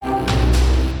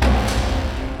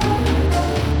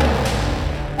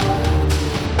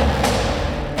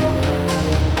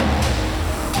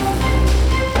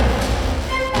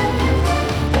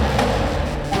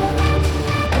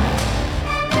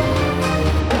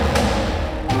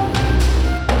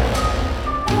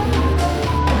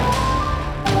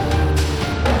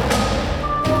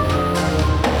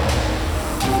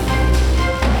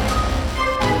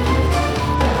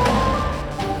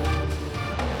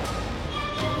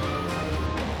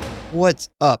What's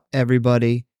up,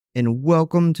 everybody, and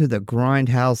welcome to the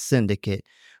Grindhouse Syndicate,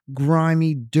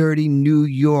 grimy, dirty New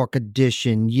York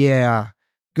edition. Yeah,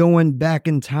 going back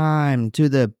in time to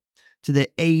the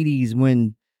 80s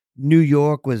when New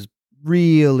York was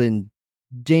real and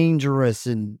dangerous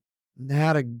and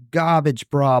had a garbage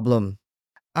problem.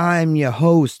 I'm your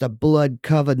host, a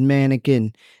blood-covered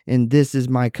mannequin, and this is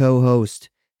my co-host,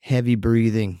 Heavy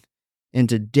Breathing. And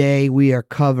today we are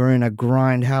covering a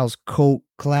Grindhouse cult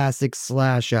classic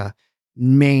slasher,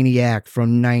 Maniac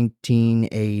from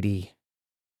 1980.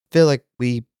 Feel like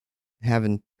we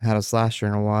haven't had a slasher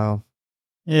in a while.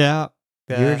 Yeah.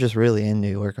 You were just really in New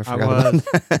York. I forgot was.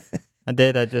 about that. I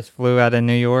did. I just flew out of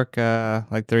New York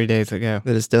like 3 days ago.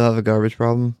 Did it still have a garbage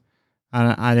problem?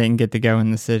 I didn't get to go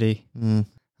in the city. Mm.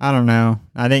 I don't know.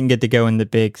 I didn't get to go in the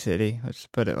big city. Let's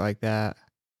put it like that.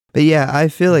 But yeah, I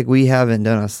feel like we haven't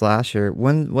done a slasher.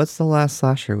 What's the last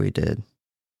slasher we did?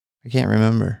 I can't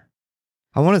remember.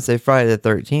 I want to say Friday the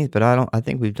 13th, but I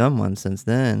think we've done one since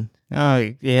then.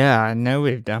 Oh, yeah. I know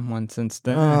we've done one since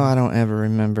then. Oh, I don't ever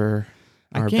remember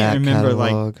our I can't remember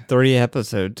catalog. like 3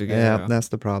 episodes ago. Yeah, that's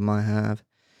the problem I have.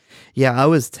 Yeah, I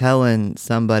was telling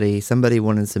somebody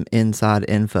wanted some inside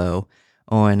info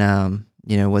on,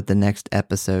 what the next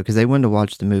episode, because they wanted to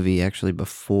watch the movie actually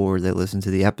before they listened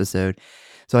to the episode.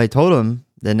 So I told them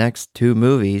the next 2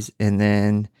 movies, and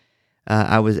then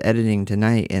I was editing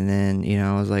tonight, and then,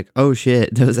 I was like, oh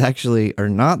shit, those actually are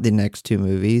not the next 2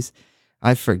 movies.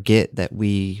 I forget that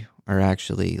we are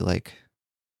actually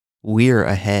we're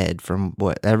ahead from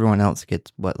what everyone else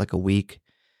gets, like a week.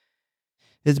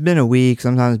 It's been a week,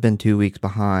 sometimes it's been 2 weeks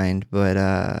behind, but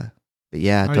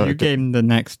yeah. You gave them the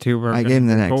next 2 we're I gave them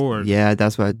the record. next, yeah,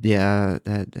 that's what, yeah, I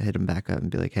had to hit them back up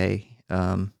and be like, hey,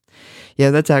 yeah,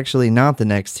 that's actually not the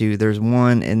next 2. There's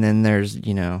one, and then there's,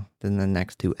 then the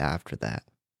next 2 after that.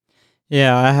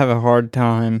 Yeah, I have a hard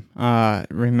time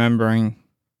remembering,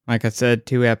 like I said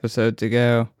 2 episodes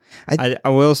ago. I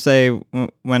will say,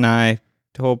 when I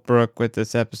told Brooke what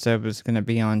this episode was going to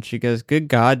be on, she goes, good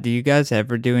God, do you guys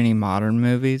ever do any modern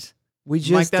movies? We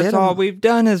just that's all we've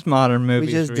done is modern movies.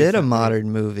 We just recently. did a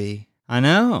modern movie. I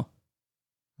know.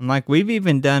 I'm like, we've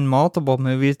even done multiple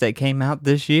movies that came out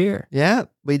this year. Yeah,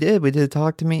 we did. We did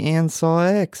Talk to Me and Saw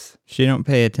X. She don't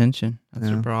pay attention. That's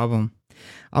No. her problem.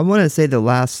 I want to say the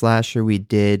last slasher we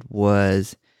did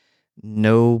was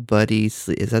Nobody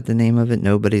Sleep. Is that the name of it?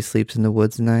 Nobody Sleeps in the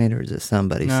Woods Tonight, or is it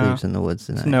Somebody Sleeps in the Woods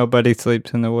Tonight? Nobody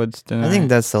Sleeps in the Woods Tonight. I think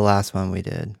that's the last one we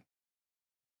did.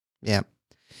 Yeah.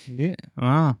 Yeah.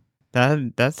 Wow.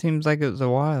 That seems like it was a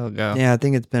while ago. Yeah, I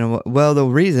think it's been a while. Well, the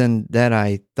reason that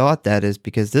I thought that is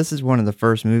because this is one of the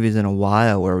first movies in a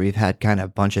while where we've had kind of a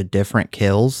bunch of different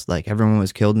kills. Like everyone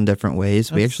was killed in different ways.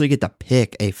 We actually get to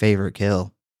pick a favorite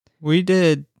kill. We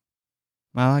did.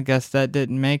 Well, I guess that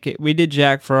didn't make it. We did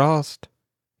Jack Frost.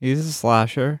 He's a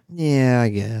slasher. Yeah, I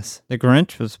guess. The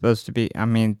Grinch was supposed to be,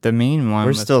 the mean one.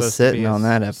 We're was still supposed to sitting be on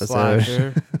that episode.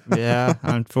 Slasher. Yeah,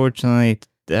 unfortunately,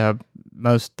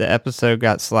 most the episode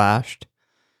got slashed.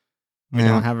 We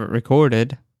don't have it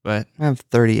recorded, but I have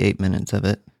 38 minutes of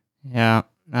it. Yeah,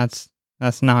 that's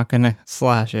not gonna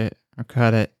slash it or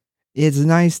cut it. It's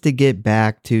nice to get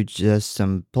back to just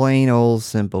some plain old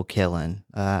simple killing.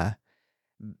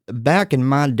 Back in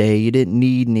my day, you didn't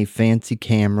need any fancy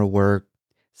camera work,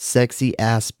 sexy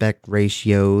aspect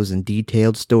ratios, and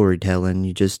detailed storytelling.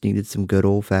 You just needed some good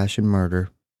old fashioned murder.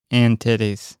 And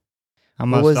titties.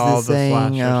 What was the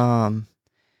saying?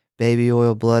 Baby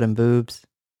oil, blood, and boobs.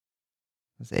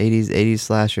 That's 80s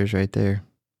slashers right there.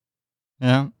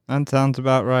 Yeah, that sounds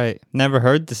about right. Never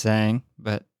heard the saying,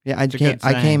 but yeah, I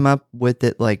came up with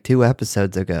it like 2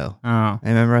 episodes ago. Oh, I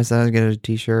remember I said I was gonna get a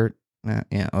T-shirt.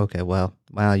 Yeah, okay, well,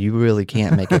 wow, you really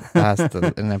can't make it past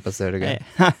an episode ago.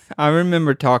 Hey, I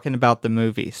remember talking about the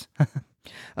movies.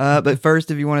 But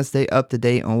first, if you want to stay up to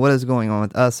date on what is going on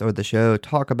with us or the show,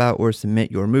 talk about or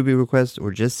submit your movie requests, or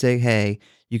just say hey,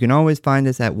 you can always find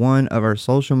us at one of our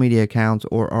social media accounts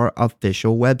or our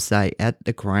official website at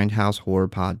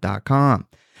thegrindhousehorrorpod.com.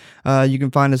 You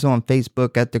can find us on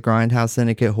Facebook at the Grindhouse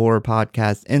Syndicate Horror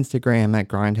Podcast, Instagram at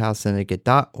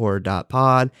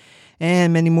grindhousesyndicate.horror.pod,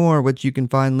 and many more, which you can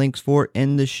find links for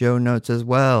in the show notes as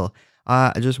well.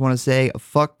 I just want to say,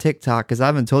 fuck TikTok, because I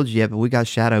haven't told you yet, but we got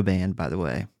shadow banned, by the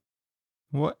way.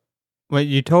 What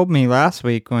you told me last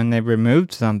week when they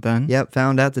removed something. Yep,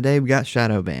 found out today we got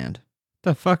shadow banned.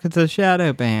 The fuck is a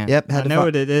shadow ban? Yep, I know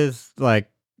what it is, like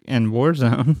in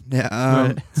Warzone.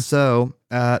 Yeah. So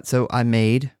I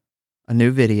made a new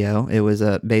video. It was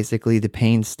basically the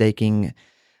painstaking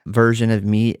version of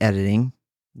me editing.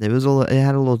 It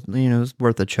had a little, it was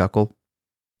worth a chuckle,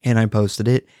 and I posted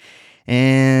it.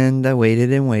 And I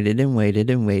waited and waited and waited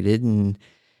and waited, and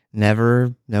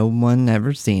no one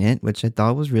ever seen it, which I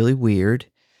thought was really weird.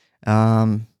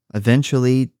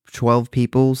 Eventually 12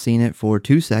 people seen it for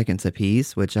 2 seconds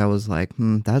apiece, which I was like,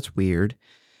 that's weird.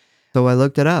 So I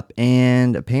looked it up,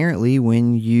 and apparently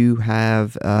when you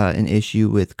have an issue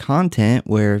with content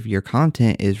where if your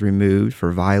content is removed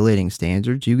for violating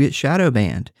standards, you get shadow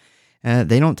banned.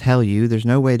 They don't tell you. There's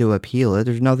no way to appeal it.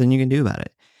 There's nothing you can do about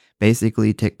it.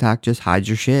 Basically, TikTok just hides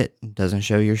your shit. Doesn't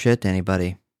show your shit to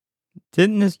anybody.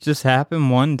 Didn't this just happen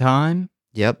one time?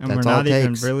 Yep, And that's we're all not it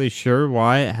even takes. really sure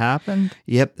why it happened?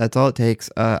 Yep, that's all it takes.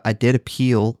 I did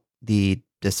appeal the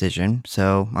decision,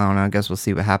 so I don't know. I guess we'll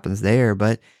see what happens there.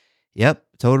 But yep,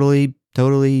 totally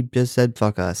just said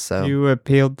fuck us. So You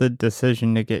appealed the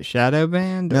decision to get shadow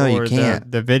banned, no, you or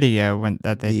can't. the video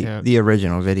that they took? The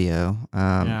original video.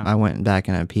 Yeah. I went back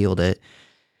and appealed it,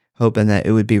 hoping that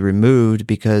it would be removed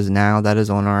because now that is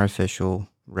on our official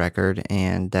record,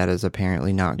 and that is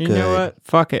apparently not You good. know what?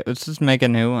 Fuck it. Let's just make a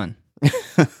new one.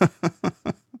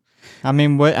 I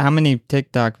mean, how many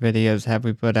TikTok videos have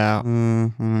we put out? I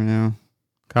don't know.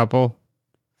 Couple?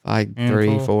 Like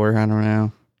Handful? 3, 4, I don't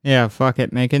know. Yeah, fuck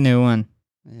it. Make a new one.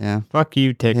 Yeah. Fuck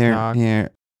you, TikTok. Here.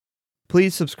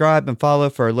 Please subscribe and follow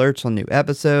for alerts on new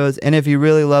episodes. And if you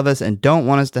really love us and don't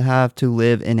want us to have to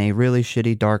live in a really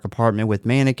shitty dark apartment with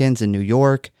mannequins in New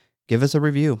York, give us a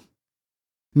review.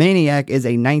 Maniac is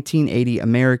a 1980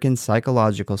 American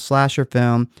psychological slasher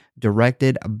film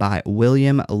directed by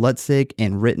William Lutzig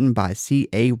and written by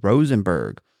C.A.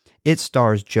 Rosenberg. It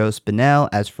stars Joe Spinell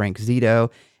as Frank Zito,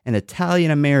 an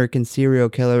Italian-American serial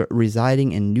killer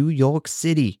residing in New York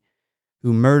City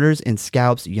who murders and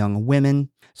scalps young women.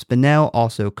 Spinell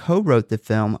also co-wrote the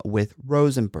film with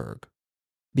Rosenberg.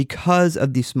 Because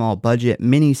of the small budget,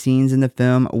 many scenes in the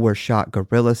film were shot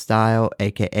guerrilla style,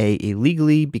 aka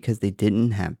illegally because they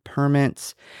didn't have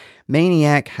permits.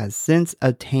 Maniac has since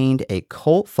attained a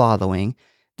cult following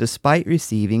despite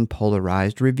receiving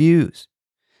polarized reviews.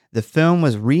 The film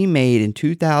was remade in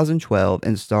 2012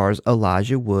 and stars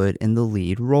Elijah Wood in the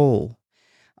lead role.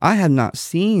 I have not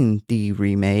seen the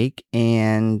remake,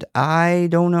 and I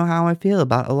don't know how I feel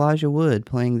about Elijah Wood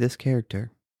playing this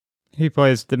character. He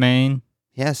plays the main.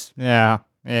 Yes. Yeah,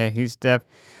 he's did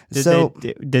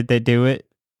they do it?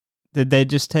 Did they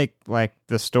just take like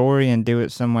the story and do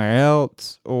it somewhere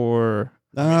else, or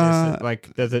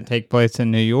does it take place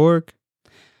in New York?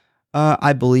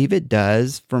 I believe it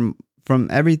does. From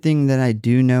everything that I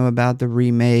do know about the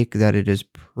remake, that it is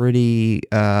pretty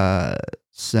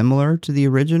similar to the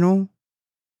original.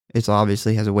 It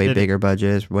obviously has a way bigger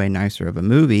budget, it's way nicer of a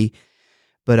movie.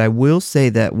 But I will say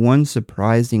that one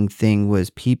surprising thing was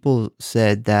people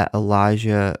said that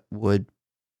Elijah Wood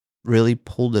really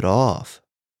pulled it off.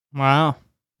 Wow.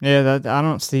 Yeah, I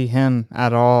don't see him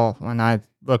at all when I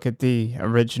look at the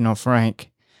original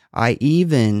Frank. I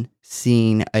even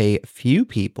seen a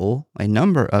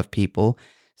number of people,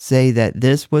 say that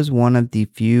this was one of the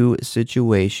few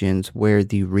situations where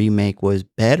the remake was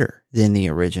better than the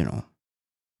original.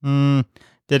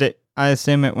 Did it? I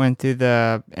assume it went through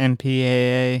the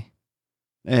MPAA.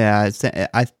 Yeah,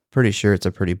 I'm pretty sure it's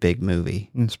a pretty big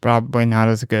movie. It's probably not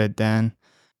as good then.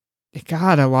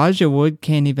 God, Elijah Wood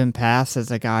can't even pass as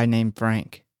a guy named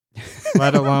Frank,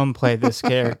 let alone play this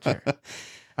character.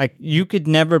 Like, you could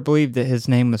never believe that his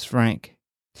name was Frank.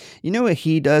 You know what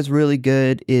he does really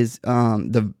good is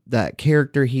that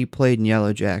character he played in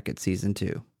Yellow Jacket season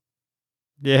 2.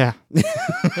 Yeah.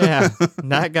 Yeah.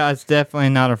 That guy's definitely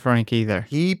not a Frank either.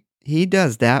 He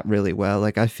does that really well.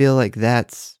 Like, I feel like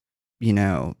that's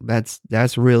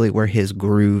really where his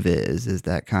groove is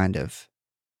that kind of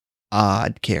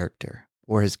odd character,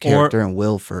 or his character in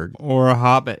Wilford, or a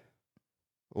Hobbit.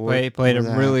 He played a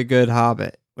really good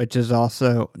Hobbit, which is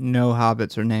also no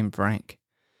hobbits are named Frank.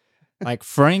 Like,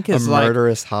 Frank is a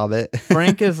murderous hobbit.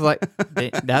 Frank is like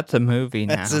that's a movie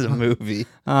now. That's a movie.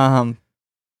 God,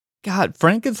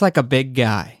 Frank is like a big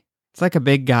guy. It's like a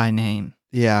big guy name.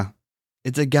 Yeah.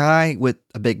 It's a guy with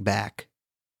a big back.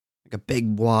 Like a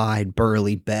big, wide,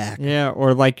 burly back. Yeah,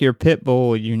 or like your pit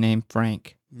bull you name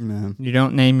Frank. Yeah. You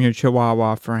don't name your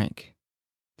chihuahua Frank.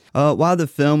 While the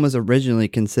film was originally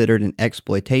considered an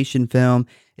exploitation film,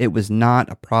 it was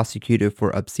not prosecuted for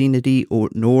obscenity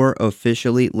nor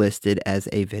officially listed as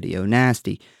a video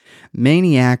nasty.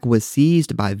 Maniac was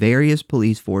seized by various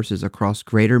police forces across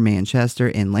Greater Manchester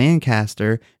and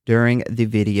Lancaster during the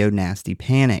video nasty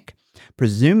panic,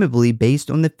 presumably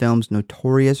based on the film's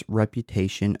notorious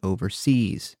reputation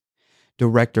overseas.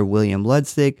 Director William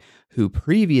Lutzig, who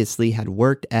previously had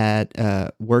worked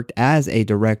as a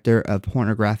director of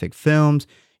pornographic films,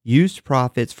 used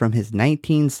profits from his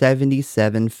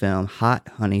 1977 film Hot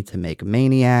Honey to make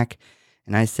Maniac.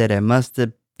 And I said it must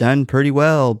have done pretty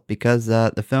well because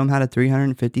the film had a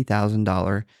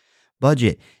 $350,000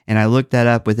 budget. And I looked that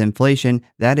up with inflation.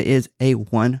 That is a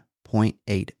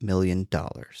 $1.8 million.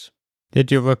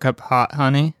 Did you look up Hot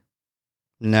Honey?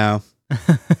 No.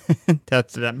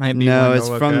 That might be no. one to It's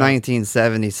look from up.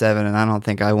 1977, and I don't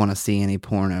think I want to see any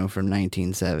porno from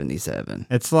 1977.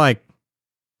 It's like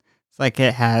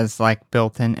it has like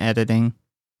built-in editing.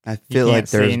 I feel You like can't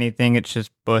see there's anything. It's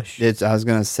just Bush. I was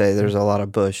gonna say there's a lot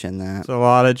of Bush in that. There's a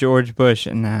lot of George Bush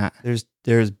in that.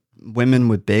 There's women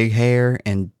with big hair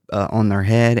and on their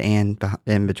head and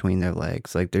in between their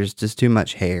legs. Like there's just too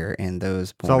much hair in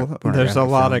those. There's a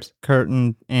lot films. of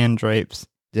curtain and drapes.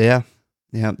 Yeah.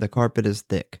 The carpet is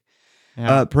thick.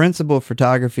 Yeah. Principal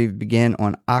photography began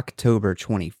on October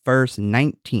 21st,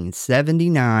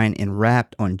 1979 and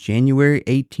wrapped on January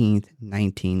 18th,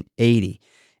 1980.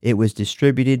 It was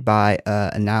distributed by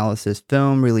Analysis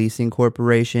Film Releasing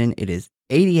Corporation. It is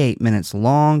 88 minutes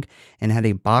long and had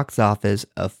a box office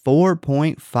of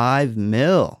 4.5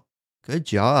 mil. Good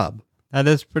job. That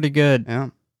is pretty good. Yeah.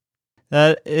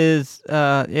 That is,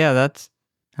 that's,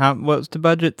 what's the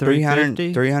budget?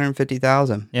 350?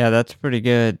 350,000. Yeah, that's pretty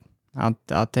good.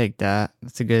 I'll take that.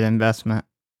 That's a good investment.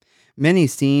 Many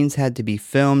scenes had to be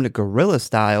filmed guerrilla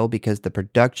style because the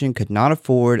production could not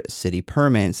afford city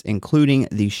permits, including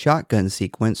the shotgun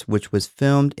sequence, which was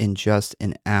filmed in just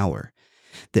an hour.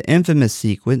 The infamous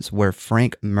sequence where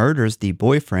Frank murders the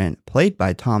boyfriend, played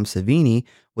by Tom Savini,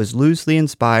 was loosely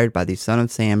inspired by the Son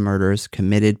of Sam murders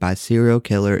committed by serial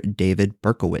killer David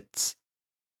Berkowitz.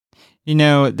 You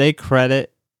know, they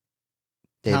credit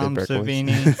David Tom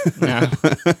Berkowitz. Savini.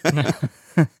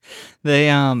 No.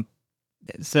 They,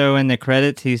 so in the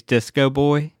credits, he's Disco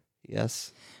Boy.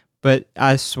 Yes. But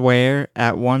I swear,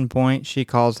 at one point, she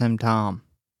calls him Tom.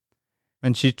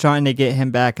 When she's trying to get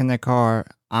him back in the car,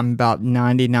 I'm about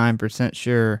 99%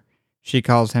 sure she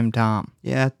calls him Tom.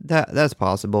 Yeah, that's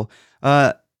possible.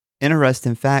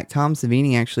 Interesting fact, Tom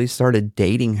Savini actually started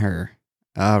dating her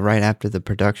right after the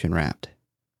production wrapped.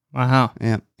 Wow.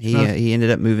 Yeah, he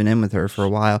ended up moving in with her for a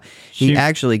while. He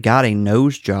actually got a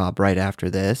nose job right after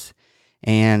this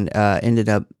and ended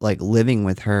up like living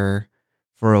with her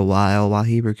for a while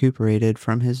he recuperated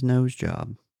from his nose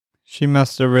job. She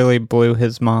must have really blew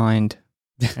his mind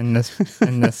in this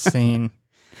scene.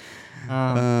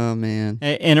 Oh, man.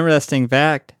 Interesting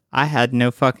fact, I had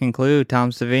no fucking clue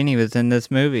Tom Savini was in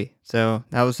this movie. So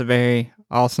that was a very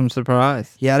awesome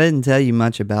surprise. Yeah, I didn't tell you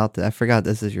much about that. I forgot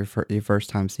this is your first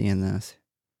time seeing this.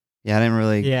 Yeah, I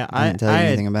didn't tell you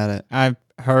anything about it. I've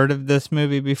heard of this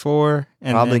movie before.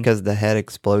 Probably because the head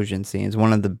explosion scenes,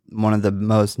 one of the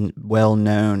most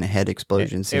well-known head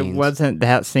explosion scenes. It wasn't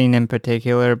that scene in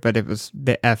particular, but it was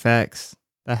the FX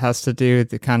that has to do with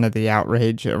the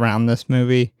outrage around this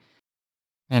movie.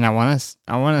 And I want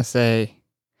to say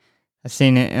I've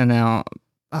seen it in a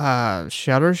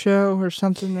Shutter Show or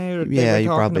something. They were you talking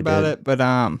probably about did. it, but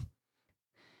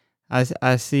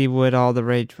I see what all the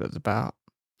rage was about.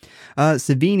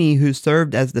 Savini, who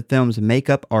served as the film's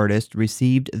makeup artist,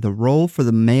 received the role for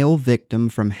the male victim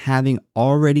from having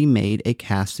already made a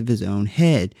cast of his own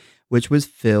head, which was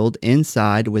filled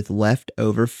inside with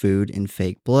leftover food and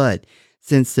fake blood.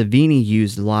 Since Savini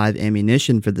used live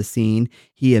ammunition for the scene,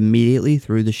 he immediately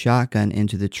threw the shotgun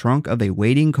into the trunk of a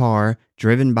waiting car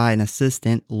driven by an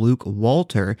assistant, Luke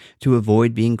Walter, to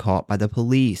avoid being caught by the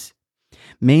police.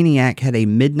 Maniac had a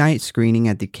midnight screening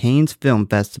at the Cannes Film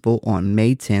Festival on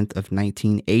May 10th of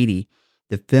 1980.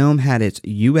 The film had its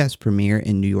U.S. premiere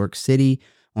in New York City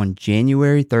on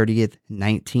January 30th,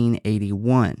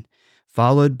 1981,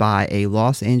 followed by a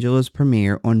Los Angeles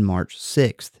premiere on March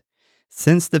 6th.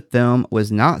 Since the film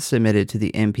was not submitted to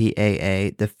the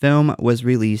MPAA, the film was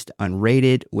released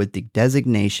unrated with the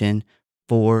designation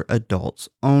for adults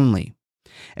only.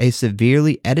 A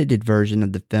severely edited version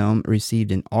of the film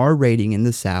received an R rating in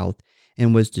the South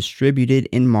and was distributed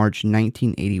in March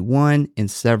 1981 in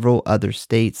several other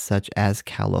states such as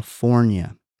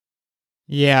California.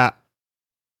 Yeah.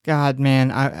 God,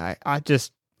 man, I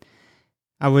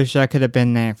wish I could have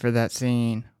been there for that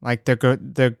scene. Like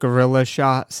the gorilla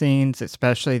shot scenes,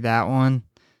 especially that one.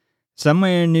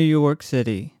 Somewhere in New York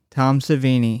City, Tom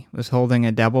Savini was holding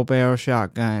a double-barrel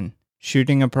shotgun,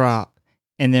 shooting a prop,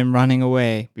 and then running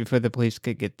away before the police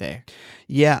could get there.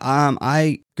 Yeah,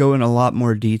 I go in a lot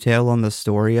more detail on the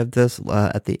story of this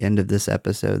at the end of this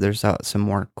episode. There's some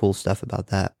more cool stuff about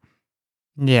that.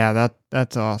 Yeah,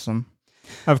 that's awesome.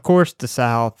 Of course, the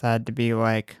South had to be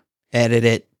like... Edit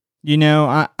it. You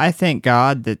know, I thank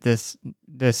God that this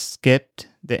skipped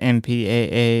the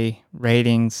MPAA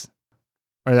ratings,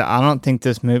 I don't think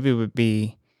this movie would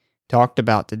be talked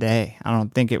about today. I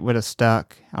don't think it would have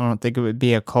stuck. I don't think it would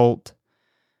be a cult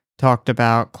talked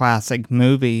about classic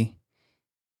movie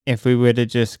if we would have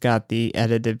just got the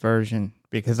edited version,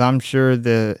 because I'm sure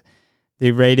the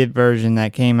rated version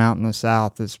that came out in the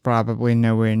South is probably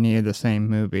nowhere near the same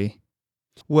movie.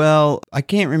 Well, I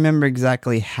can't remember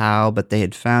exactly how, but they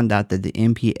had found out that the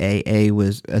MPAA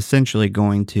was essentially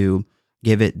going to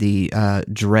give it the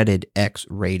dreaded X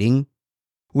rating,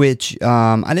 which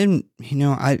I didn't,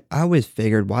 I always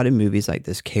figured, why do movies like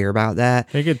this care about that?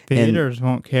 Figured theaters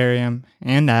won't carry them,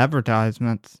 and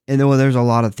advertisements. And well, there's a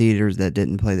lot of theaters that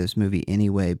didn't play this movie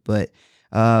anyway, but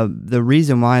the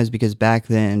reason why is because back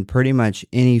then, pretty much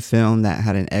any film that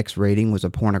had an X rating was a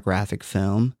pornographic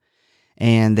film,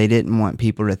 and they didn't want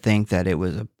people to think that it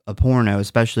was a porno,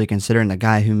 especially considering the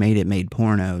guy who made it made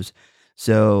pornos.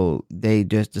 So they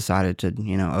just decided to,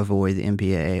 avoid the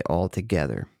MPAA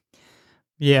altogether.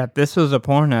 Yeah, if this was a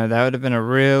porno, that would have been a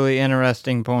really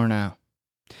interesting porno.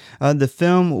 The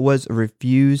film was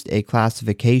refused a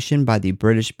classification by the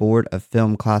British Board of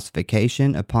Film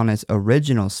Classification upon its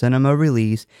original cinema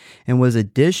release, and was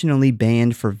additionally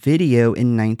banned for video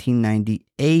in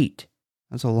 1998.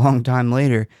 That's a long time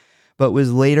later, but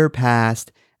was later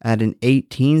passed at an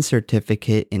 18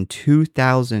 certificate in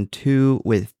 2002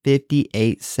 with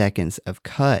 58 seconds of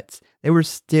cuts. They were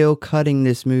still cutting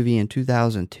this movie in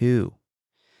 2002.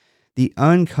 The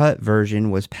uncut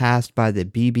version was passed by the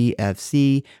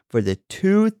BBFC for the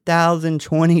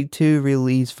 2022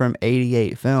 release from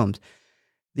 88 Films.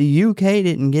 The UK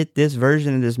didn't get this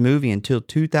version of this movie until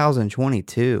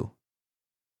 2022.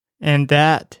 And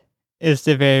that is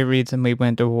the very reason we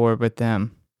went to war with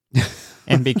them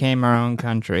and became our own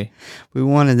country. We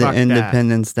wanted the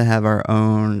independence to have our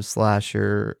own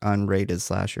slasher, unrated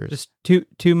slashers. Just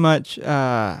too much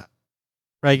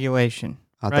regulation.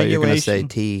 I thought you were going to say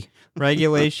tea.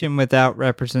 Regulation without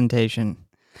representation.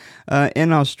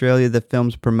 In Australia, the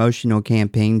film's promotional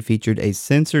campaign featured a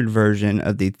censored version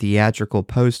of the theatrical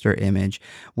poster image,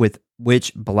 with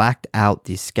which blacked out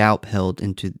the scalp held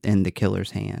in the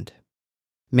killer's hand.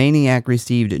 Maniac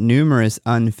received numerous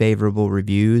unfavorable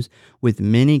reviews, with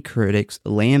many critics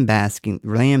lambasting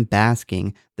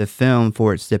the film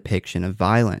for its depiction of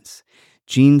violence.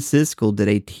 Gene Siskel did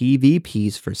a TV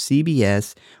piece for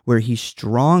CBS where he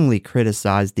strongly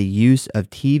criticized the use of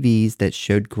TVs that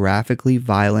showed graphically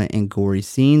violent and gory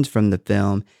scenes from the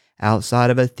film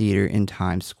outside of a theater in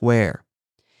Times Square.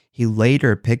 He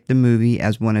later picked the movie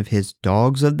as one of his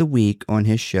Dogs of the Week on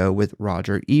his show with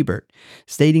Roger Ebert,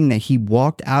 stating that he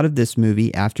walked out of this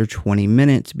movie after 20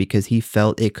 minutes because he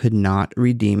felt it could not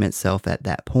redeem itself at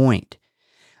that point.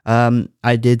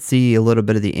 I did see a little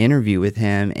bit of the interview with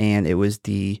him, and it was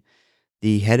the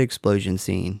head explosion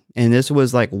scene. And this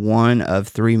was like one of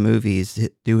 3 movies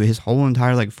through his whole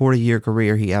entire 40-year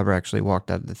career he ever actually walked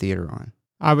out of the theater on.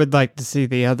 I would like to see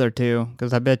the other 2,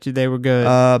 because I bet you they were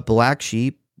good. Black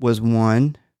Sheep was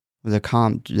one,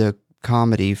 the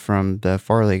comedy from the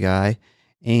Farley guy.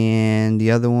 And the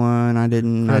other one,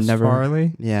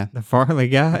 Farley? Yeah. The Farley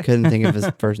guy? I couldn't think of his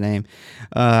first name.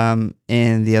 And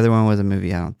the other one was a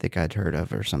movie I don't think I'd heard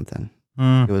of or something.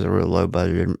 It was a real low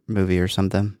budget movie or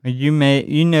something. You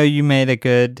made a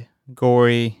good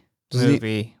gory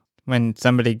movie when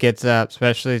somebody gets up,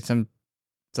 especially some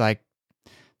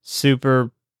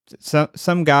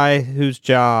guy whose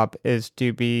job is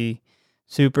to be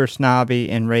super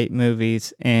snobby and rate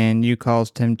movies, and you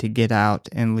caused him to get out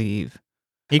and leave.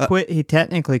 He quit. He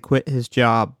technically quit his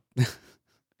job.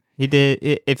 He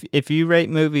did. If you rate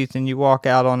movies and you walk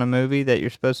out on a movie that you're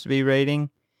supposed to be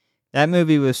rating, that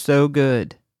movie was so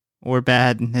good or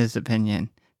bad in his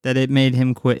opinion that it made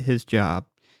him quit his job.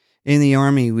 In the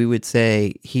Army, we would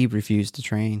say he refused to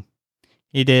train.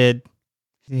 He did.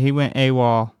 He went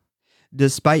AWOL.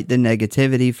 Despite the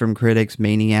negativity from critics,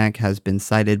 Maniac has been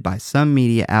cited by some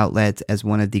media outlets as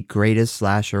one of the greatest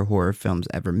slasher horror films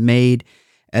ever made.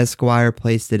 Esquire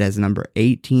placed it as number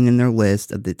 18 in their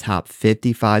list of the top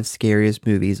 55 scariest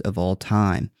movies of all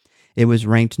time. It was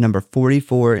ranked number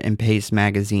 44 in Pace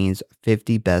Magazine's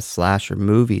 50 best slasher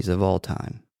movies of all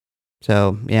time.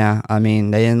 So, yeah, I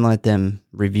mean, they didn't let them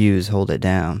reviews hold it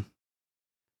down.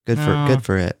 Good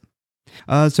for it.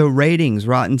 So ratings,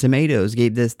 Rotten Tomatoes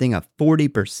gave this thing a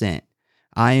 40%.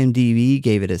 IMDb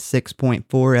gave it a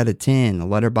 6.4 out of 10,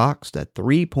 Letterboxd a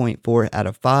 3.4 out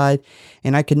of 5,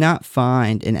 and I could not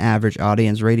find an average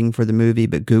audience rating for the movie,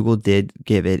 but Google did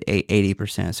give it a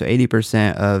 80%. So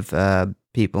 80% of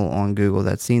people on Google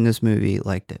that's seen this movie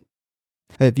liked it.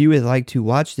 If you would like to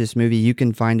watch this movie, you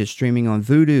can find it streaming on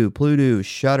Vudu, Pluto,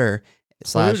 Shudder,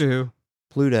 Pluto?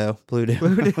 Pluto. Voodoo.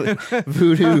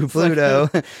 Voodoo, Pluto,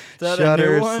 Is that a new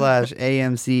Shutter / one?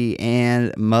 AMC,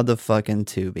 and motherfucking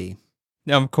Tubi.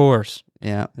 Of course.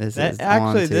 Yeah, this That is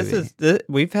actually, on Tubi.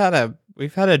 we've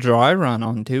had a dry run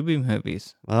on Tubi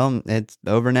movies. Well, it's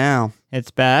over now.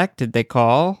 It's back. Did they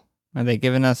call? Are they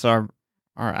giving us our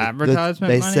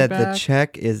advertisement They money said back? the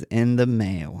check is in the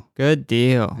mail. Good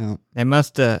deal. Yeah. They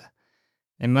must have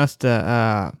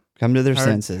Come to their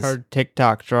senses. Heard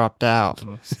TikTok dropped out.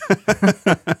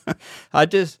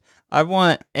 I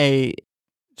want a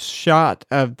shot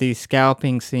of the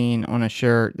scalping scene on a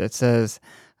shirt that says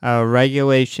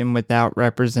regulation without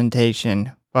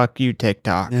representation. Fuck you,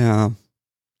 TikTok. Yeah.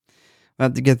 I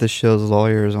have to get the show's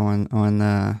lawyers on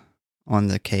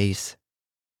the case.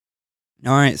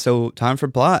 All right, so time for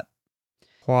plot.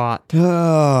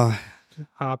 Oh,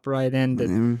 hop right into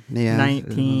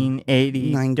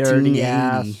 1980, 1980. dirty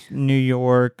ass New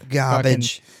York.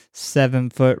 Garbage.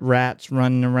 7-foot rats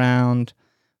running around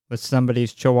with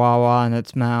somebody's chihuahua in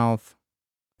its mouth.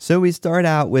 So we start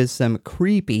out with some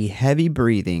creepy, heavy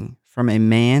breathing from a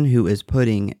man who is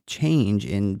putting change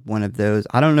in one of those.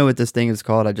 I don't know what this thing is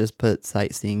called. I just put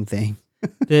sightseeing thing.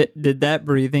 Did that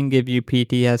breathing give you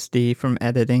PTSD from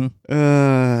editing?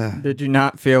 Did you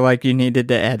not feel like you needed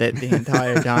to edit the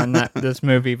entire time that this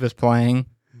movie was playing?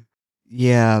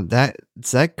 Yeah,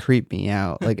 that creeped me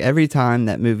out. Like every time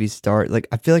that movie starts, like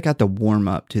I feel like I have to warm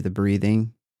up to the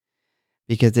breathing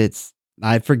because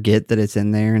I forget that it's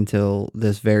in there until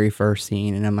this very first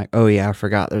scene, and I'm like, oh yeah, I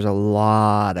forgot. There's a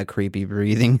lot of creepy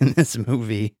breathing in this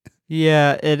movie.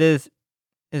 Yeah, it is.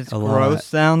 It's gross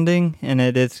sounding, and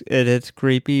it is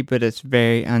creepy, but it's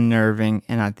very unnerving,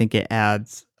 and I think it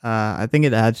adds to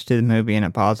the movie in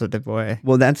a positive way.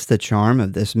 Well, that's the charm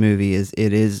of this movie.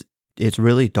 It's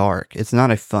really dark. It's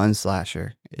not a fun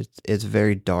slasher. It's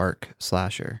very dark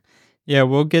slasher. Yeah,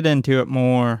 we'll get into it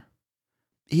more.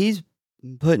 He's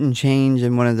putting change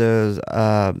in one of those.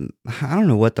 I don't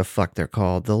know what the fuck they're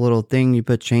called. The little thing you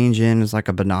put change in is like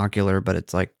a binocular, but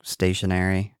it's like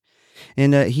stationary.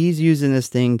 And he's using this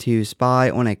thing to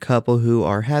spy on a couple who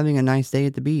are having a nice day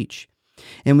at the beach.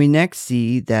 And we next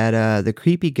see that the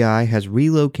creepy guy has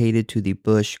relocated to the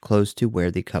bush close to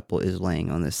where the couple is laying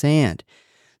on the sand.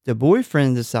 The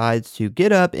boyfriend decides to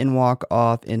get up and walk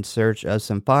off in search of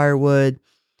some firewood.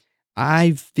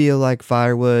 I feel like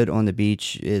firewood on the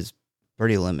beach is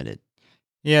pretty limited.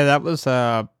 Yeah, that was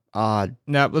odd.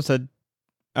 That was a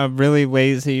really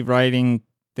lazy writing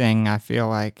thing, I feel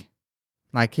like.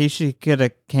 Like, he could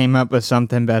have came up with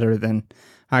something better than,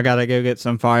 I gotta go get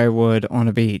some firewood on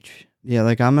a beach. Yeah,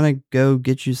 like, I'm gonna go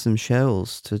get you some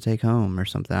shells to take home or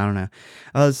something. I don't know.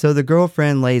 So the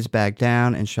girlfriend lays back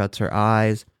down and shuts her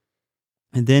eyes.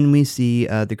 And then we see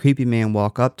the creepy man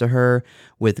walk up to her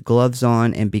with gloves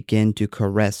on and begin to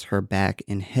caress her back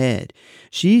and head.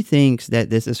 She thinks that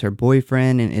this is her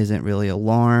boyfriend and isn't really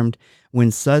alarmed, when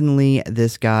suddenly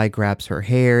this guy grabs her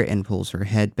hair and pulls her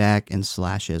head back and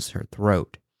slashes her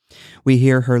throat. We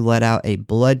hear her let out a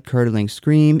blood-curdling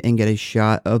scream and get a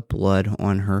shot of blood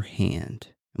on her hand.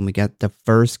 And we got the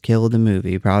first kill of the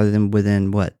movie, probably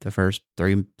within, the first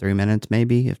three minutes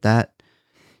maybe, if that.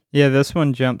 Yeah, this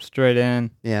one jumps straight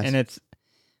in. Yes. And it's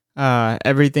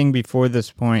everything before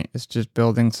this point is just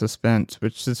building suspense,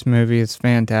 which this movie is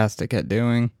fantastic at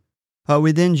doing.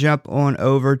 We then jump on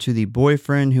over to the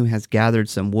boyfriend who has gathered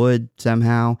some wood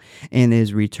somehow and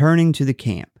is returning to the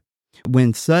camp,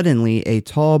 when suddenly a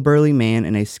tall burly man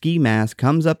in a ski mask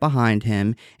comes up behind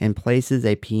him and places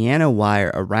a piano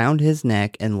wire around his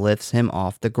neck and lifts him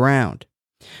off the ground.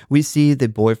 We see the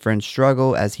boyfriend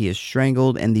struggle as he is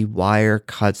strangled and the wire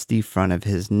cuts the front of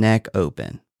his neck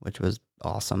open, which was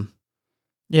awesome.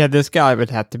 Yeah, this guy would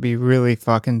have to be really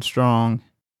fucking strong.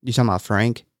 You talking about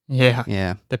Frank? Yeah.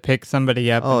 Yeah. To pick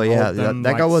somebody up. Oh, and yeah. hold them,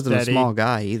 that guy wasn't steady. a small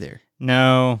guy either.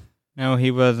 No,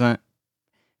 he wasn't.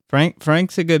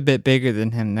 Frank's a good bit bigger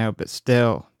than him though, but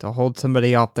still, to hold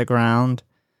somebody off the ground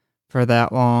for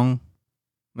that long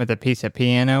with a piece of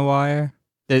piano wire.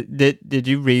 Did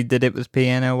you read that it was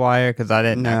piano wire? Because I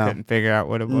didn't. No. I couldn't figure out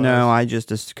what it was. No, I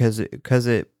just because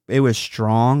it was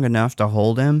strong enough to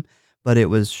hold him, but it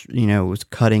was it was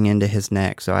cutting into his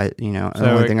neck. So the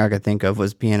only thing I could think of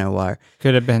was piano wire.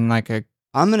 Could have been like a.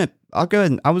 I'll go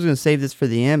ahead and I was gonna save this for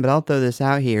the end, but I'll throw this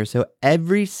out here. So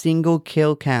every single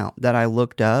kill count that I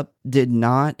looked up did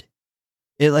not.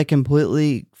 It like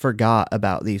completely forgot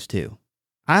about these two.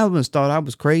 I almost thought I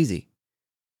was crazy.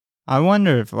 I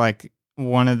wonder if like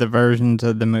one of the versions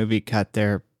of the movie cut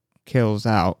their kills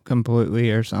out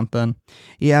completely or something.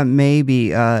 Yeah, maybe.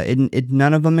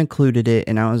 None of them included it,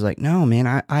 and I was like, no,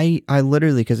 man. I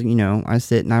literally, because I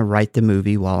sit and I write the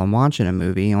movie while I'm watching a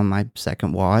movie on my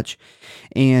second watch,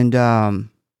 and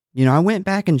I went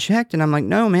back and checked, and I'm like,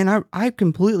 no, man. I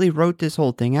completely wrote this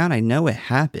whole thing out. I know it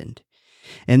happened,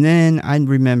 and then I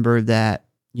remember that.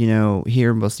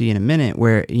 Here we'll see in a minute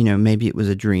where, maybe it was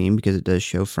a dream because it does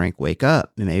show Frank wake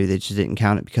up, and maybe they just didn't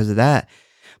count it because of that.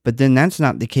 But then that's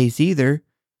not the case either,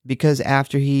 because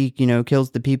after he,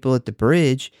 kills the people at the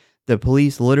bridge, the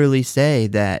police literally say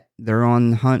that they're on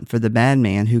the hunt for the bad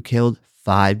man who killed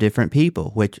 5 different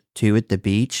people, which 2 at the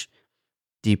beach,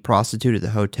 the prostitute at the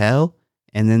hotel,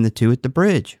 and then the 2 at the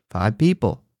bridge. 5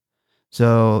 people.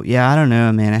 So yeah, I don't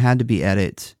know, man. It had to be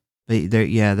edits. But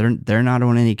they're not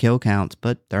on any kill counts,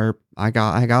 but I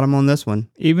got them on this one.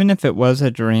 Even if it was a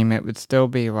dream, it would still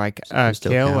be like a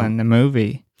kill count in the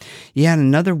movie. Yeah, and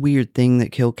another weird thing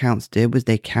that kill counts did was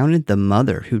they counted the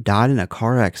mother who died in a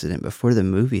car accident before the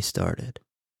movie started.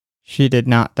 She did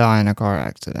not die in a car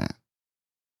accident.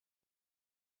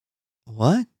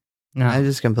 What? No. I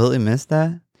just completely missed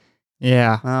that?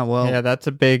 Yeah. Oh, well. Yeah, that's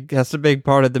a big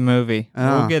part of the movie.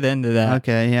 We'll get into that.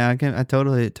 Okay, yeah, I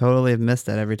totally have missed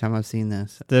that every time I've seen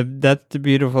this. That's the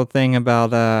beautiful thing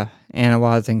about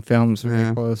analyzing films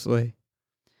very closely.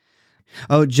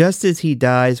 Oh, just as he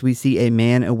dies, we see a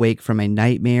man awake from a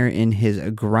nightmare in his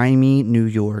grimy New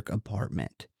York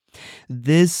apartment.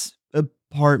 This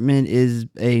apartment is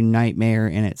a nightmare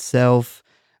in itself.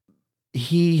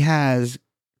 He has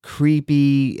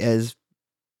creepy as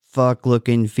fuck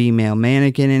looking female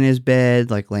mannequin in his bed,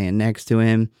 like laying next to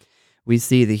him. We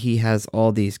see that he has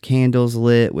all these candles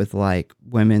lit with like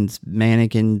women's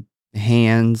mannequin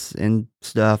hands and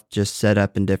stuff just set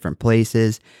up in different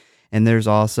places. And there's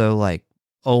also like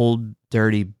old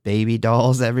dirty baby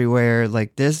dolls everywhere.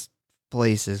 Like this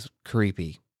place is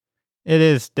creepy. It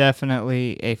is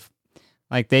definitely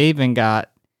like they even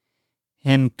got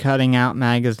him cutting out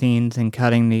magazines and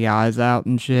cutting the eyes out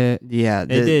and shit. Yeah,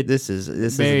 this is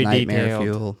nightmare detailed.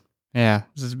 fuel. Yeah,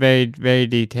 this is very, very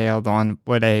detailed on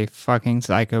what a fucking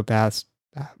psychopath's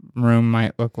room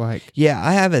might look like. Yeah,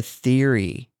 I have a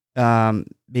theory.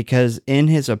 Because in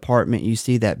his apartment, you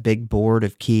see that big board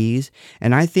of keys,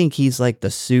 and I think he's like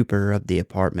the super of the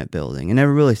apartment building. It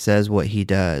never really says what he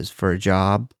does for a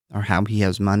job or how he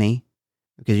has money,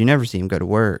 because you never see him go to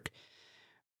work.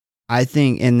 I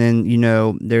think, and then,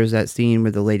 there's that scene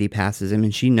where the lady passes him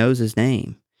and she knows his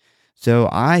name. So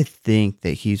I think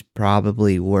that he's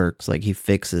probably works, like he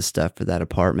fixes stuff for that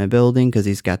apartment building because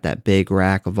he's got that big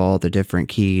rack of all the different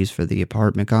keys for the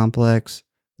apartment complex.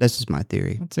 That's just my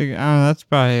theory. That's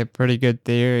probably a pretty good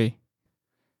theory.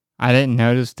 I didn't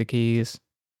notice the keys.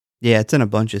 Yeah, it's in a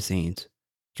bunch of scenes.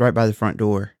 It's right by the front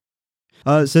door.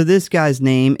 So this guy's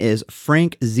name is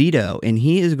Frank Zito, and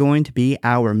he is going to be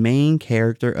our main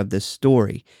character of this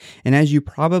story. And as you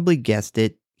probably guessed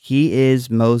it, he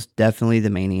is most definitely the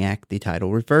maniac the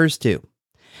title refers to.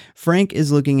 Frank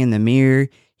is looking in the mirror.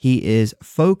 He is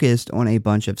focused on a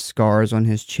bunch of scars on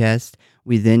his chest.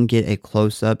 We then get a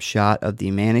close-up shot of the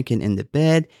mannequin in the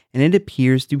bed, and it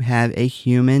appears to have a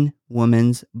human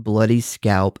woman's bloody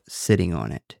scalp sitting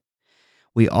on it.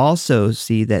 We also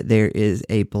see that there is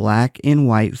a black and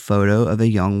white photo of a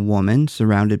young woman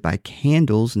surrounded by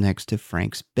candles next to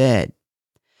Frank's bed.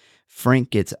 Frank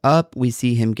gets up, we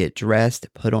see him get dressed,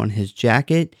 put on his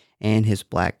jacket and his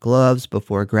black gloves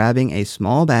before grabbing a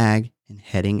small bag and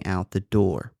heading out the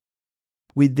door.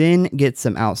 We then get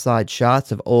some outside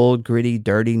shots of old, gritty,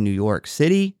 dirty New York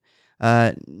City.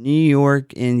 New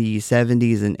York in the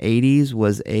 70s and 80s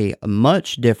was a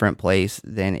much different place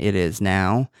than it is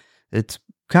now. It's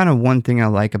kind of one thing I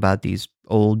like about these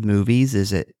old movies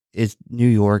is New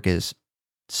York is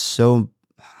so,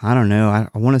 I don't know,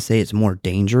 I want to say it's more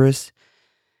dangerous,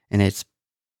 and it's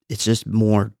just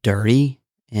more dirty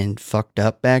and fucked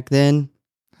up back then.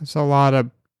 There's a lot of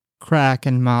crack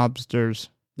and mobsters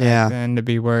back then to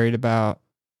be worried about.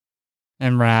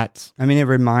 And rats. I mean, it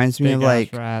reminds me of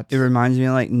like rats. It reminds me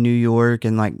of like New York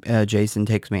and like Jason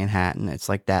Takes Manhattan. It's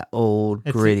like that old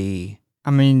gritty. I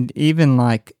mean, even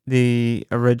like the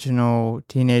original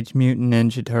Teenage Mutant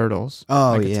Ninja Turtles.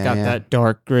 Oh, like, it's got that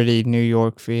dark, gritty New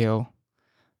York feel.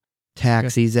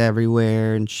 Taxis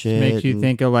everywhere and shit. Makes you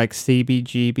think of like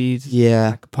CBGBs.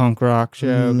 Yeah. Like a punk rock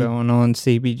show going on,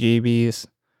 CBGBs.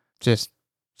 Just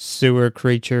sewer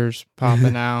creatures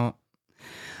popping out.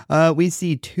 We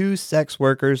see 2 sex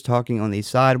workers talking on the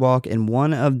sidewalk, and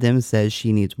one of them says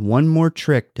she needs one more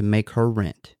trick to make her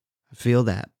rent. I feel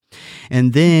that.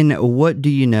 And then, what do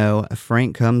you know?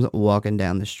 Frank comes walking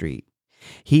down the street.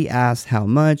 He asks how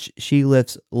much. She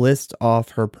lists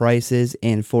off her prices,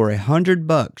 and for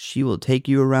 $100, she will take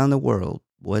you around the world.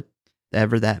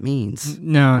 Whatever that means.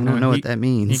 No, I don't know what that he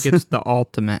means. gets the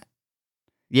ultimate.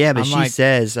 Yeah, but I'm she like,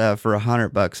 says for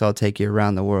 $100, I'll take you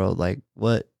around the world. Like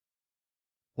what?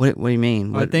 What do you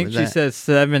mean? I think she says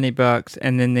 $70,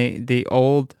 and then the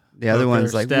old the other hooker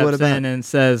one's like, steps what about? in and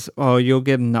says, "Oh, you'll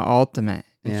give him the ultimate."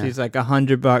 And Yeah. she's like,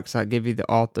 $100, I'll give you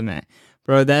the ultimate,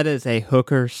 bro. That is a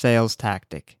hooker sales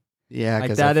tactic. Yeah, Like,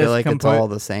 because I that feel is like it's all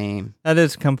the same. That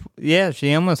is yeah.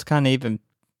 She almost kind of even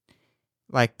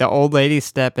like the old lady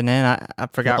stepping in. I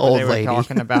forgot what they were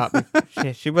talking about.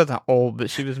 She wasn't old, but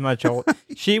she was much old.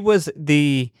 She was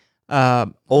the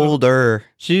older.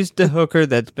 She's the hooker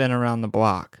that's been around the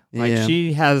block. Like, Yeah.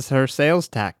 she has her sales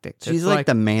tactics. She's like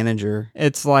the manager.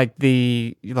 It's like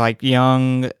the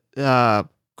young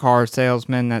car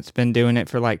salesman that's been doing it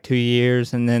for like 2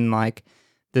 years, and then like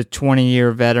the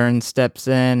 20-year veteran steps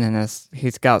in and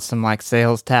he's got some like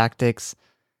sales tactics.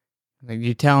 Like,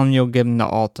 you tell him you'll give them the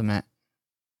ultimate.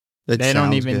 They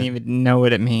don't even know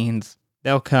what it means.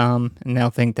 They'll come and they'll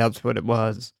think that's what it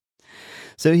was.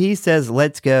 So he says,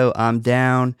 let's go. I'm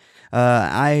down.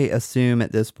 I assume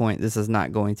at this point this is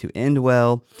not going to end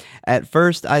well. At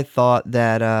first, I thought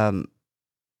that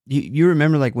you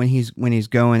remember like when he's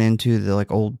going into the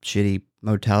like old shitty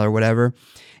motel or whatever,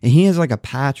 and he has like a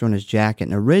patch on his jacket.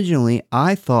 And originally,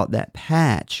 I thought that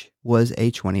patch was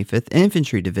a 25th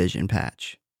Infantry Division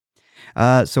patch.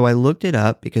 So I looked it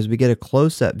up because we get a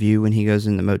close-up view when he goes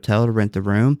in the motel to rent the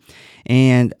room,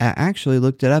 and I actually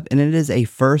looked it up, and it is a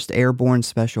 1st Airborne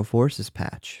Special Forces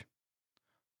patch.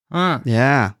 Huh.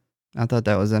 Yeah, I thought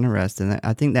that was interesting.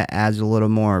 I think that adds a little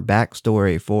more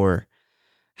backstory for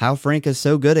how Frank is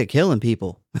so good at killing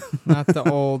people. Not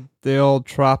the old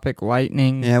Tropic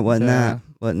Lightning. Yeah, it wasn't that.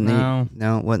 No,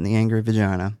 it wasn't the angry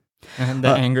vagina. And the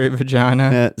angry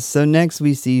vagina. So next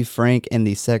we see Frank and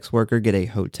the sex worker get a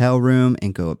hotel room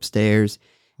and go upstairs.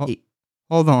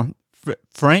 Hold on.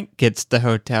 Frank gets the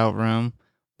hotel room.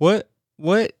 What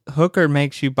hooker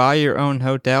makes you buy your own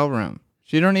hotel room?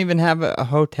 She don't even have a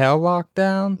hotel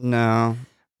lockdown? No,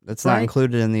 that's not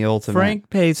included in the ultimate. Frank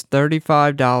pays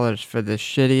 $35 for this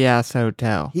shitty ass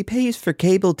hotel. He pays for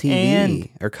cable TV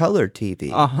or color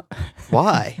TV.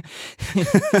 Why?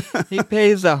 He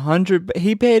pays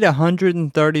He paid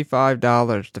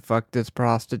 $135 to fuck this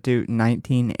prostitute in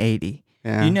 1980.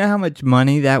 Yeah. Do you know how much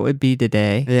money that would be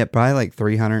today? Yeah, probably like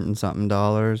 $300 and something,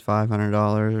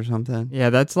 $500 or something. Yeah,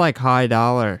 that's like high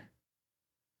dollar.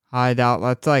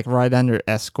 That's like right under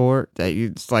escort.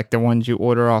 It's like the ones you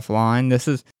order offline. This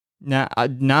is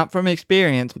not from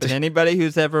experience, but anybody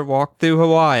who's ever walked through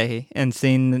Hawaii and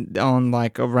seen on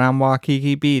like around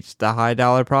Waikiki Beach the high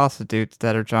dollar prostitutes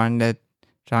that are trying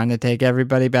to take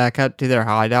everybody back up to their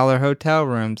high dollar hotel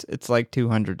rooms, it's like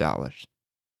 $200.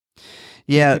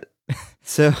 Yeah.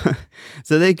 So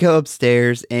they go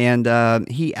upstairs, and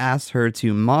he asks her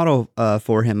to model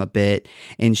for him a bit,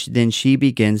 and then she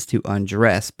begins to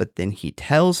undress, but then he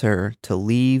tells her to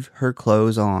leave her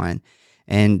clothes on,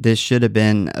 and this should have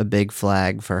been a big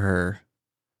flag for her.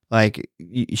 Like,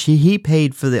 he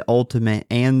paid for the ultimate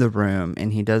and the room,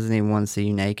 and he doesn't even want to see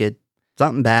you naked.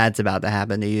 Something bad's about to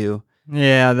happen to you.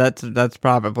 Yeah, that's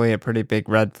probably a pretty big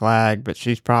red flag, but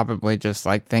she's probably just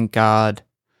like, thank God.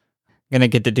 Gonna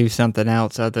get to do something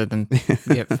else other than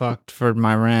get fucked for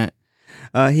my rent.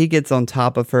 He gets on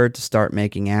top of her to start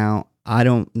making out. I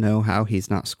don't know how he's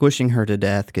not squishing her to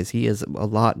death because he is a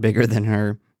lot bigger than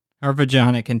her. Her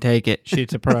vagina can take it.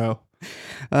 She's a pro.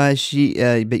 But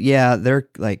yeah, they're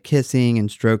like kissing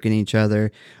and stroking each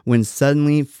other when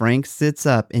suddenly Frank sits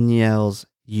up and yells,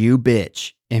 "You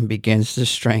bitch," and begins to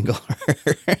strangle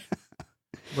her.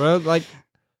 Bro, like,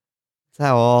 that's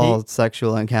how all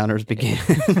sexual encounters begin.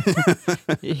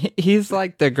 He's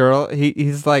like the girl.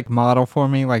 He's like model for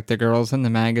me, like the girls in the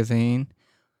magazine.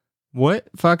 What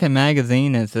fucking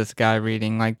magazine is this guy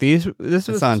reading? Like this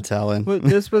was on telling.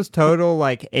 This was total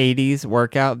like 80s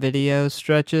workout video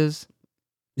stretches.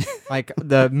 Like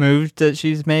the moves that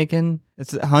she's making.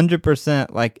 It's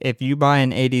 100% like if you buy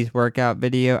an 80s workout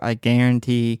video, I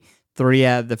guarantee 3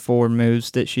 out of the 4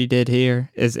 moves that she did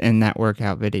here is in that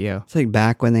workout video. It's like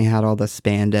back when they had all the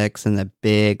spandex and the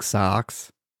big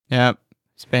socks. Yep.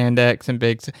 Spandex and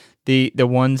big the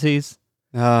onesies.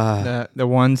 The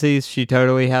onesies, she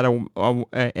totally had a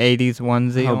 80s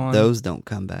onesie on. Those don't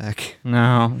come back.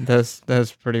 No, that's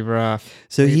pretty rough.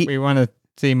 So we want to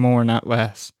see more, not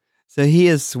less. So he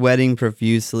is sweating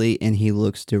profusely and he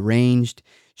looks deranged.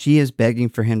 She is begging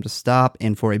for him to stop,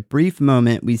 and for a brief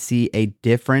moment we see a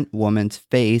different woman's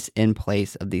face in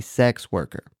place of the sex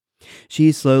worker.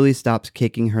 She slowly stops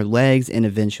kicking her legs and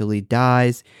eventually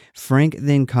dies. Frank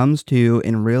then comes to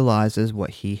and realizes what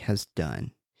he has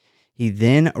done. He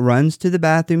then runs to the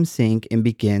bathroom sink and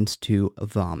begins to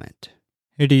vomit.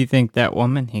 Who do you think that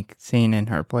woman he seen in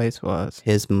her place was?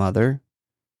 His mother.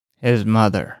 His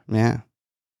mother, Yeah.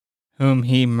 whom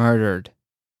he murdered.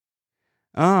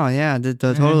 Oh, yeah.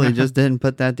 Totally just didn't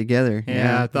put that together.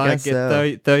 Yeah, I thought I'd guess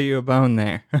so. throw you a bone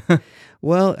there.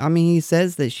 Well, I mean, he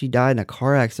says that she died in a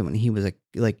car accident when he was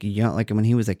young, like when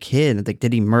he was a kid. Like,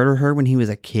 did he murder her when he was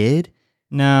a kid?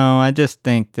 No, I just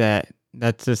think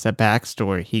that's just a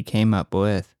backstory he came up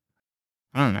with.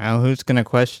 I don't know. Who's going to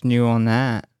question you on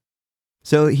that?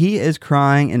 So he is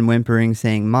crying and whimpering,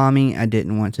 saying, "Mommy, I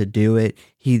didn't want to do it."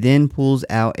 He then pulls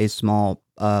out a small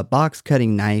box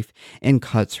cutting knife and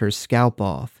cuts her scalp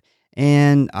off.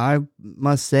 And I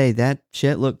must say, that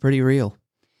shit looked pretty real.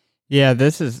 Yeah,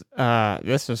 this is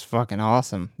fucking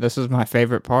awesome. This was my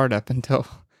favorite part up until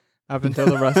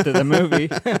the rest of the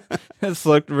movie. This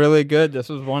looked really good. This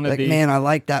was one of the Man, I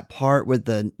like that part with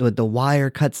the wire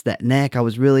cuts that neck. I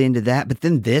was really into that. But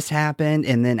then this happened,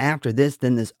 and then after this,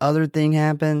 then this other thing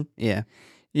happened. Yeah.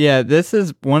 Yeah, this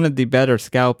is one of the better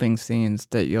scalping scenes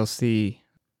that you'll see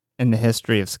in the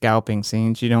history of scalping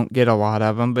scenes. You don't get a lot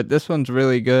of them, but this one's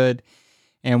really good.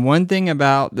 And one thing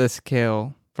about this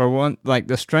kill, for one, like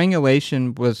the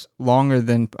strangulation was longer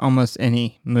than almost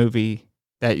any movie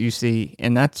that you see,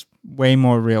 and that's way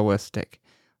more realistic.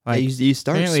 Like you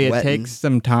start apparently sweating. it takes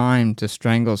some time to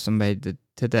strangle somebody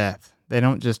to death. They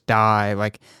don't just die.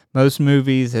 Like most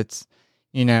movies, it's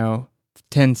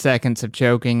 10 seconds of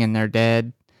choking and they're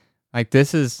dead. Like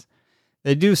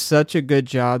they do such a good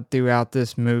job throughout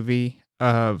this movie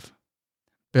of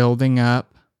building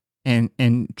up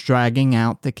and dragging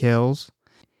out the kills.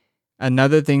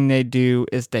 Another thing they do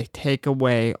is they take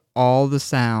away all the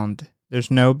sound.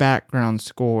 There's no background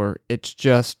score. It's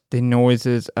just the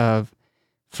noises of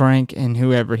Frank and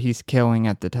whoever he's killing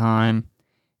at the time.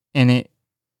 And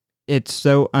it's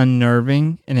so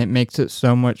unnerving and it makes it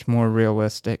so much more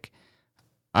realistic.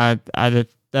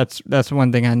 That's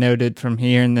one thing I noted from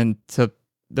here, and then to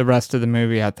the rest of the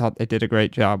movie, I thought they did a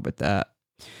great job with that.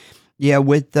 Yeah,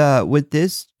 with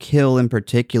this kill in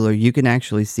particular, you can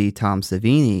actually see Tom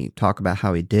Savini talk about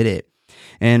how he did it.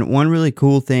 And one really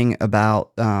cool thing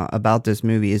about this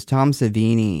movie is Tom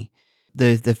Savini,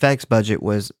 the effects budget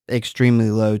was extremely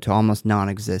low to almost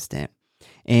non-existent.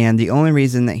 And the only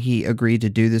reason that he agreed to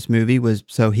do this movie was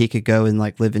so he could go and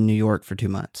live in New York for 2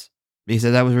 months. He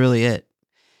said that was really it.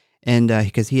 And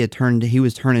because he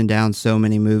was turning down so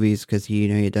many movies because he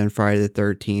had done Friday the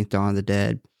 13th, Dawn of the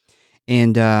Dead.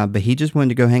 And but he just wanted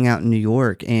to go hang out in New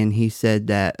York, and he said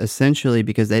that essentially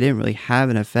because they didn't really have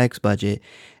an effects budget,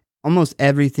 almost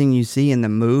everything you see in the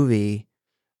movie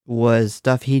was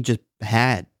stuff he just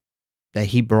had that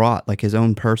he brought, like his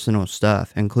own personal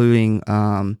stuff, including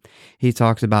he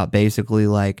talks about basically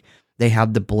they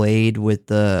have the blade with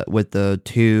the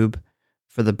tube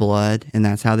for the blood, and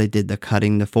that's how they did the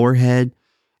cutting the forehead.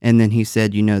 And then he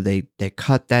said, they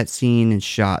cut that scene and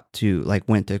shot to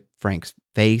went to Frank's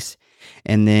face.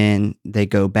 And then they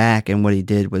go back, and what he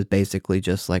did was basically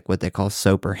just what they call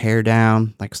soap her hair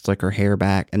down, slick her hair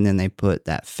back, and then they put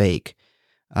that fake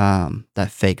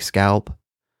scalp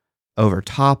over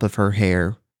top of her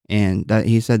hair. And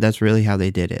he said that's really how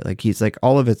they did it. He's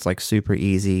all of it's super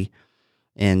easy,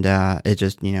 and it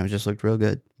just just looked real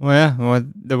good. Well,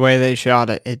 the way they shot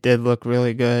it, it did look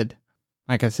really good.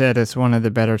 Like I said, it's one of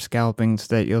the better scalpings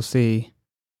that you'll see.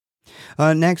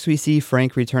 Next, we see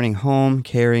Frank returning home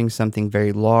carrying something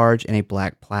very large in a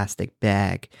black plastic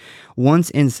bag. Once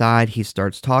inside, he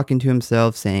starts talking to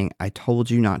himself, saying, "I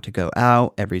told you not to go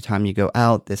out. Every time you go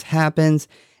out, this happens,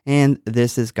 and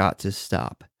this has got to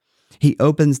stop." He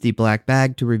opens the black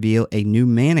bag to reveal a new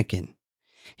mannequin.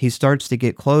 He starts to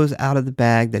get clothes out of the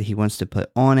bag that he wants to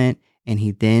put on it, and he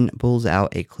then pulls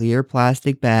out a clear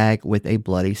plastic bag with a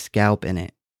bloody scalp in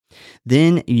it.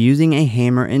 Then, using a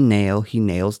hammer and nail, he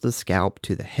nails the scalp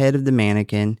to the head of the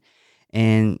mannequin.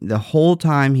 And the whole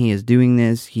time he is doing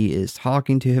this, he is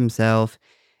talking to himself.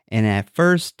 And at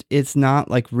first, it's not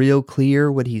real clear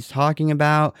what he's talking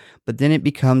about, but then it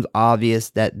becomes obvious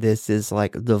that this is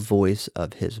the voice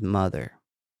of his mother.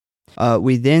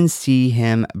 We then see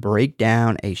him break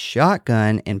down a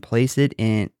shotgun and place it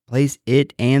and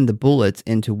the bullets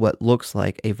into what looks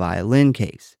like a violin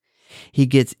case. He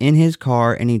gets in his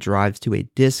car and he drives to a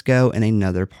disco in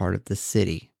another part of the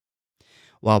city.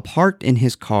 While parked in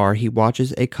his car, he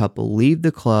watches a couple leave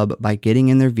the club by getting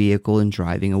in their vehicle and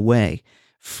driving away.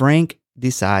 Frank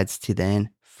decides to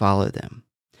then follow them.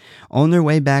 On their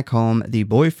way back home, the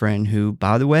boyfriend, who,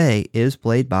 by the way, is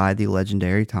played by the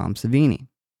legendary Tom Savini,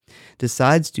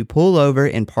 decides to pull over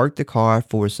and park the car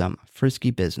for some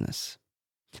frisky business.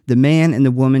 The man and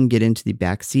the woman get into the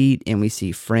back seat, and we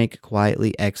see Frank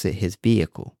quietly exit his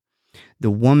vehicle.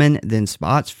 The woman then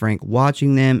spots Frank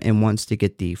watching them and wants to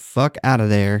get the fuck out of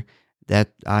there.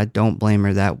 That I don't blame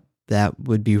her. That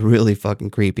would be really fucking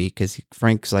creepy because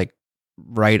Frank's like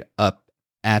right up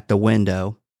at the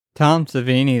window. Tom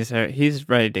Savini's he's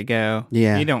ready to go.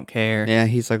 Yeah. He don't care. Yeah,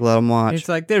 he's like, let him watch. He's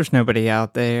like, there's nobody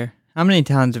out there. How many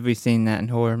times have we seen that in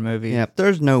horror movies? Yeah,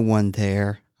 there's no one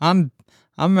there. I'm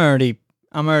already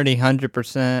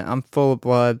 100%. I'm full of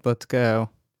blood. Let's go.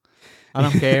 I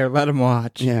don't care. Let him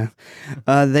watch. Yeah.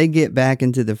 They get back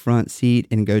into the front seat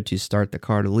and go to start the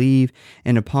car to leave.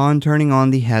 And upon turning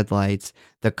on the headlights,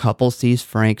 the couple sees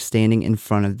Frank standing in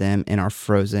front of them and are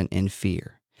frozen in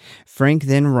fear. Frank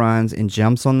then runs and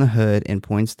jumps on the hood and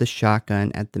points the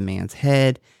shotgun at the man's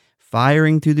head,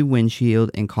 firing through the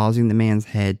windshield and causing the man's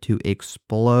head to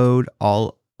explode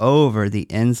all over the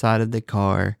inside of the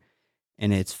car.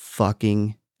 And it's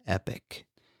fucking epic.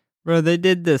 Bro, they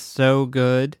did this so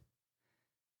good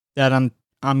that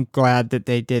I'm glad that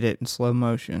they did it in slow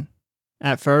motion.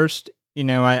 At first,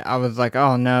 I was like,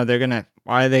 oh no,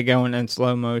 why are they going in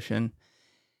slow motion?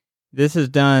 This is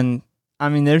done. I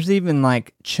mean, there's even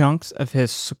like chunks of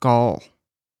his skull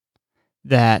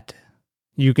that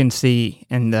you can see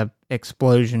in the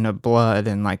explosion of blood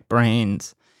and like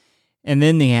brains. And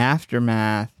then the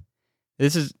aftermath.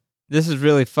 This is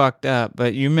really fucked up,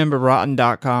 but you remember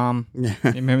Rotten.com? You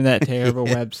remember that terrible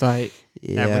website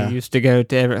that we used to go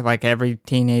to every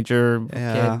teenager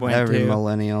kid went every to?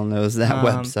 millennial knows that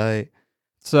website.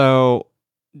 So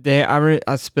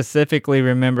I specifically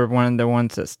remember one of the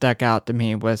ones that stuck out to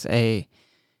me was a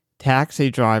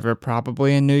taxi driver,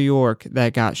 probably in New York,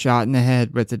 that got shot in the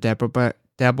head with a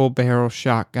double barrel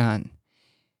shotgun.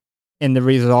 And the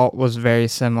result was very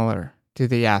similar to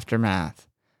the aftermath.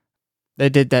 They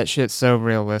did that shit so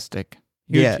realistic.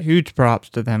 Huge props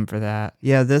to them for that.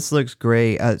 Yeah, this looks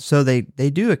great. So they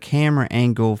do a camera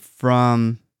angle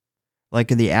from, like,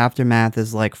 the aftermath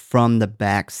is like from the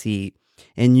back seat,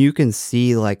 and you can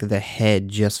see like the head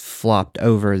just flopped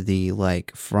over the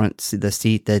like the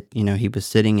seat that he was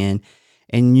sitting in,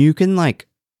 and you can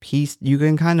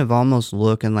kind of almost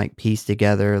look and like piece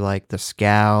together like the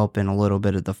scalp and a little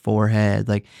bit of the forehead.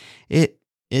 Like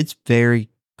it's very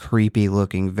creepy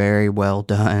looking, very well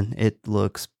done. It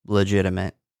looks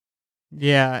legitimate.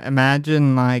 Yeah,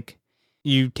 imagine like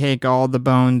you take all the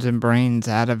bones and brains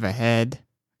out of a head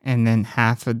and then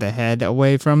half of the head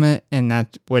away from it, and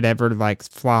that's whatever like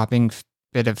flopping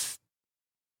bit of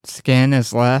skin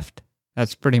is left.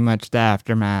 That's pretty much the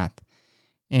aftermath.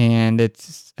 And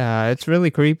it's really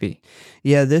creepy.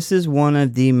 Yeah, this is one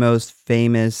of the most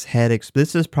famous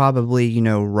this is probably,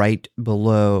 right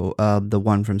below the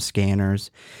one from Scanners.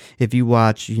 If you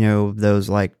watch, those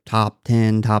like top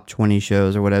 10, top 20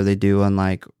 shows or whatever they do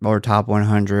on or top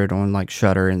 100 on like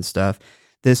Shudder and stuff,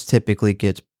 this typically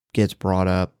gets brought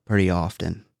up pretty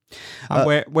often.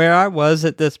 Where I was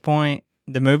at this point,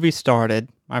 the movie started.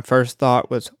 My first thought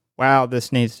was, wow,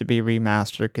 this needs to be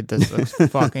remastered because this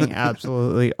looks fucking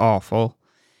absolutely awful.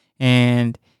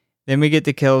 And then we get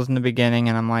the kills in the beginning,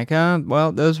 and I'm like,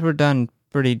 well, those were done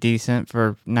pretty decent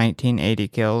for 1980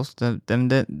 kills. They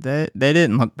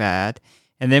didn't look bad.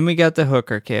 And then we got the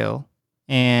hooker kill,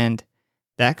 and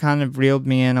that kind of reeled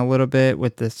me in a little bit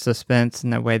with the suspense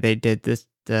and the way they did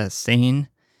the scene,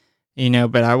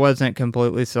 but I wasn't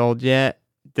completely sold yet.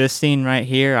 This scene right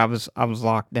here, I was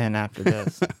locked in after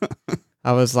this.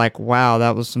 I was like, wow,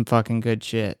 that was some fucking good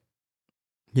shit.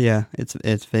 Yeah,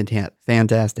 it's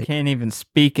fantastic. Can't even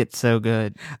speak, it's so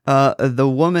good.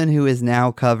 The woman, who is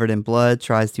now covered in blood,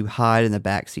 tries to hide in the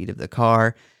backseat of the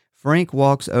car. Frank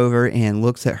walks over and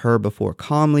looks at her before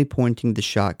calmly pointing the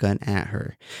shotgun at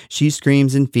her. She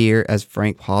screams in fear as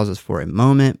Frank pauses for a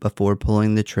moment before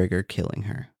pulling the trigger, killing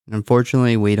her.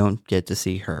 Unfortunately, we don't get to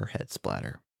see her head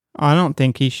splatter. I don't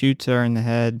think he shoots her in the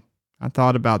head. I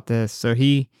thought about this. So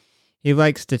he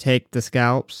likes to take the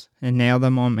scalps and nail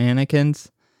them on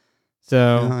mannequins.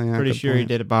 So pretty sure he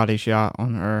did a body shot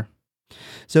on her.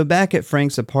 So back at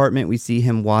Frank's apartment, we see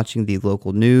him watching the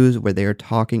local news where they are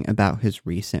talking about his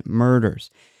recent murders.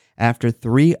 After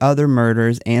 3 other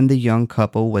murders and the young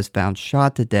couple was found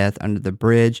shot to death under the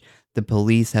bridge, the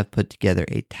police have put together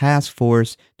a task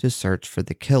force to search for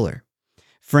the killer.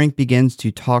 Frank begins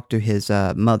to talk to his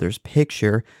mother's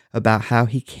picture about how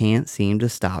he can't seem to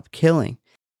stop killing.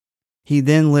 He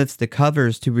then lifts the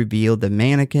covers to reveal the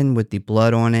mannequin with the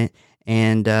blood on it,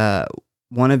 and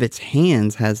one of its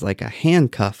hands has like a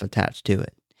handcuff attached to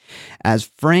it. As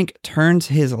Frank turns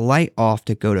his light off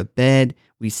to go to bed,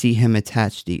 we see him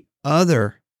attach the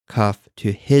other cuff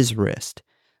to his wrist.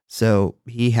 So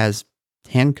he has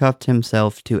handcuffed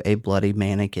himself to a bloody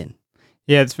mannequin.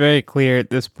 Yeah, it's very clear at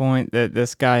this point that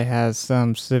this guy has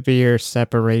some severe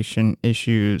separation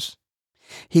issues.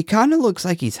 He kind of looks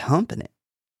like he's humping it.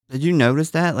 Did you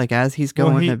notice that? Like as he's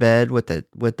going to bed with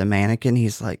the mannequin,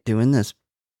 he's like doing this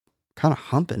kind of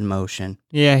humping motion.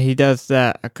 Yeah, he does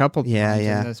that a couple times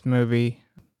in this movie.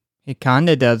 He kind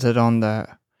of does it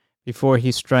before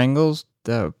he strangles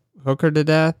the hooker to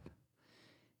death.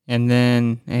 And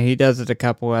then he does it a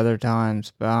couple other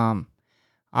times. But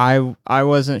I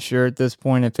wasn't sure at this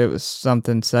point if it was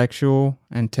something sexual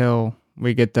until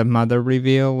we get the mother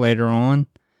reveal later on.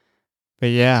 But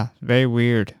yeah, very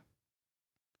weird.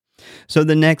 So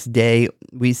the next day,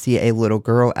 we see a little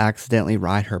girl accidentally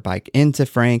ride her bike into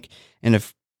Frank, and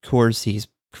of course, he's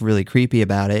really creepy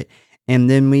about it. And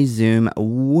then we zoom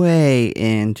way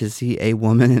in to see a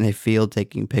woman in a field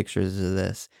taking pictures of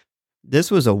this. This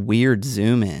was a weird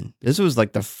zoom in. This was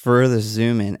like the furthest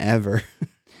zoom in ever.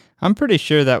 I'm pretty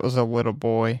sure that was a little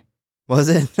boy. Was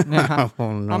it? Yeah,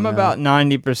 I'm about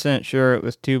 90% sure it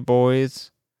was two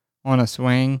boys on a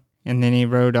swing, and then he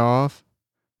rode off.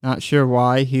 Not sure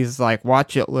why. He's like,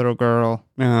 watch it, little girl.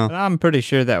 But I'm pretty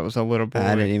sure that was a little boy.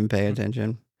 I didn't even pay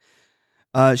attention.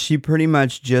 She pretty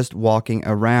much just walking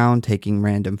around, taking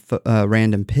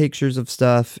random pictures of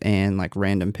stuff and like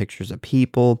random pictures of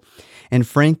people. And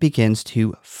Frank begins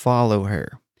to follow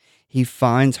her. He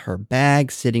finds her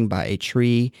bag sitting by a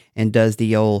tree and does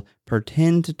the old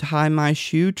pretend to tie my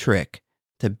shoe trick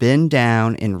to bend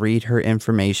down and read her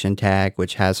information tag,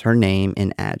 which has her name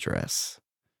and address.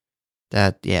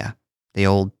 The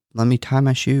old, let me tie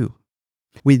my shoe.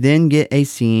 We then get a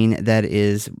scene that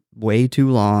is way too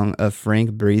long of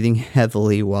Frank breathing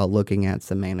heavily while looking at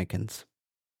some mannequins.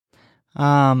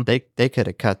 They could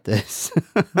have cut this.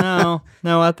 no,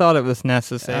 I thought it was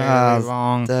necessarily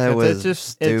long. That was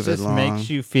it just makes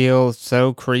you feel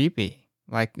so creepy.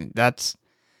 Like that's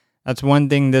one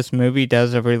thing this movie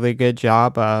does a really good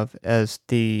job of, is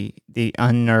the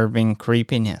unnerving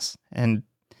creepiness. And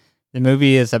the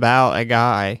movie is about a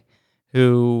guy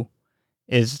who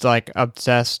is like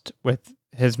obsessed with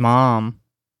his mom,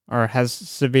 or has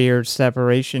severe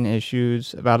separation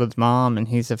issues about his mom, and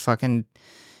he's a fucking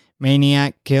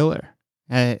maniac killer.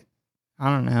 I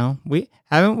don't know.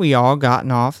 Haven't we all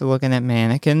gotten off looking at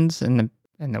mannequins in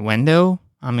the window?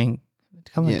 I mean,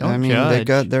 come on, don't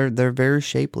judge. They're very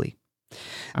shapely.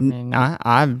 I mean,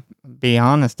 I be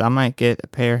honest, I might get a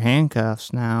pair of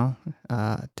handcuffs now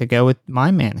to go with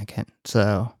my mannequin.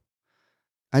 So,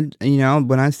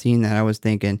 when I seen that, I was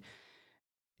thinking,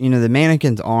 the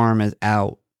mannequin's arm is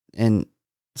out, and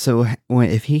so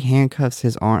if he handcuffs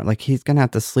his arm, like he's gonna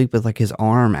have to sleep with like his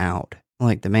arm out,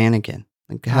 like the mannequin.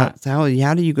 Like how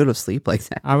do you go to sleep like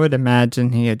that? I would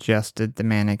imagine he adjusted the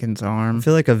mannequin's arm. I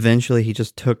feel like eventually he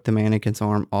just took the mannequin's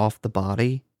arm off the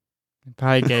body.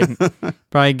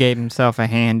 Probably gave himself a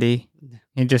handy.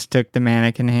 He just took the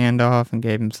mannequin hand off and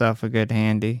gave himself a good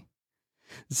handy.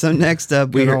 So next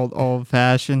up, old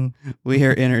fashioned. We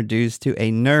are introduced to a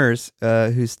nurse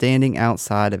who's standing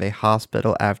outside of a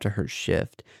hospital after her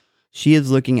shift. She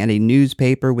is looking at a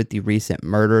newspaper with the recent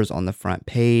murders on the front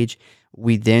page.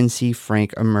 We then see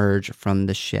Frank emerge from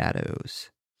the shadows.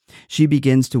 She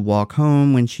begins to walk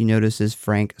home when she notices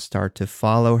Frank start to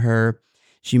follow her.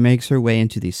 She makes her way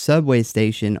into the subway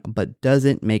station, but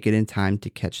doesn't make it in time to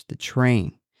catch the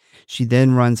train. She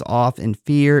then runs off in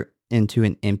fear into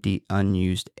an empty,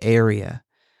 unused area.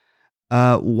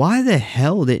 Why the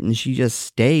hell didn't she just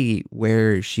stay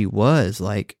where she was?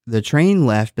 Like, the train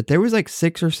left, but there was like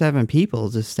 6 or 7 people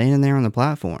just standing there on the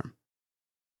platform.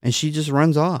 And she just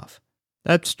runs off.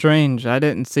 That's strange. I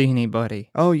didn't see anybody.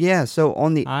 Oh, yeah. So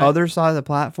on the other side of the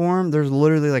platform, there's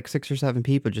literally like 6 or 7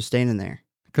 people just standing there.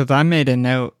 Because I made a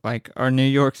note, like, are New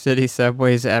York City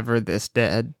subways ever this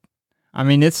dead? I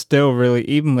mean, it's still really,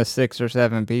 even with 6 or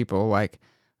 7 people, like,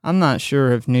 I'm not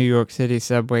sure if New York City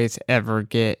subways ever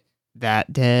get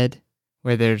that dead,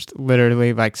 where there's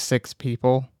literally like 6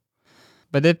 people.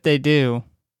 But if they do,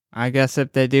 I guess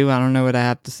if they do, I don't know what I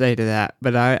have to say to that.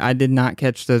 But I did not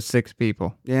catch those 6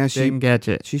 people. Yeah, she didn't catch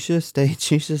it. She should have stayed.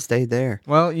 She should have stayed there.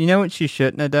 Well, you know what she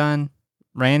shouldn't have done?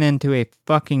 Ran into a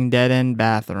fucking dead-end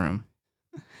bathroom.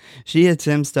 She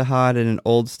attempts to hide in an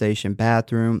old station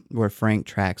bathroom where Frank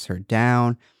tracks her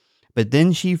down, but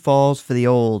then she falls for the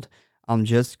old, I'm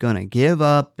just gonna give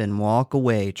up and walk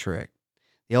away trick.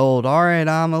 The old, all right,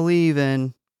 I'm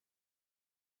a-leaving.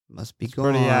 Must be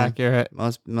gone. Pretty accurate.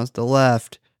 Must have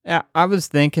left. Yeah, I was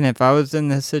thinking if I was in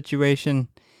this situation,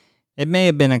 It may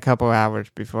have been a couple hours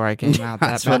before I came out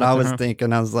that That's what I was bathroom.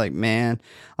 thinking. I was like, man,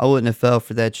 I wouldn't have fell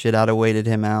for that shit. I'd have waited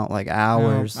him out like No,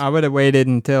 hours. I would have waited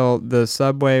until the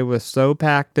subway was so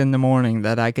packed in the morning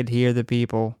that I could hear the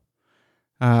people,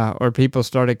 or people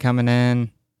started coming in.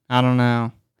 I don't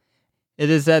know. It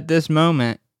is at this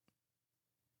moment,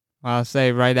 well, I'll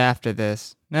say right after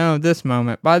this. No, this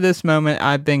moment. By this moment,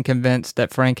 I've been convinced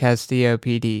that Frank has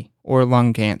COPD or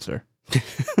lung cancer.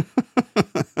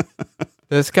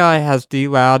 This guy has the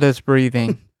loudest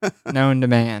breathing known to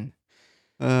man.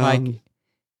 Like,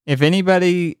 if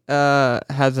anybody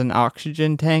has an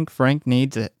oxygen tank, Frank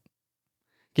needs it.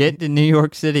 Get to New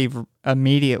York City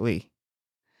immediately.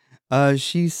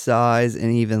 She sighs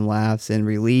and even laughs in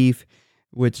relief,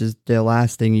 which is the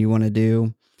last thing you want to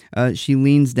do. She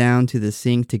leans down to the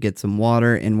sink to get some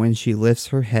water, and when she lifts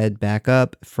her head back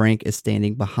up, Frank is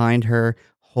standing behind her,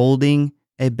 holding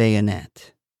a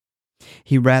bayonet.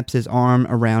 He wraps his arm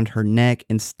around her neck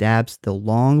and stabs the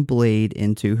long blade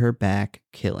into her back,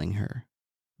 killing her.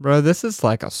 Bro, this is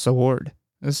like a sword.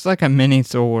 It's like a mini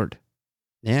sword.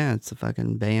 Yeah, it's a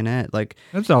fucking bayonet. Like,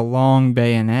 it's a long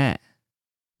bayonet.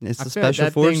 It's I a feel like special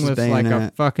that forces thing was bayonet.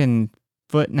 like a fucking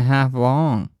 1.5 feet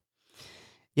long.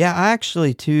 Yeah, I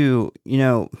actually too,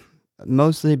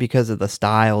 mostly because of the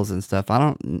styles and stuff.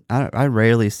 I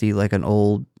rarely see like an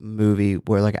old movie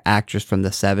where like an actress from the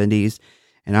 70s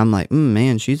and I'm like,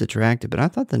 man, she's attractive. But I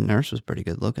thought the nurse was pretty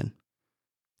good looking.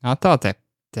 I thought that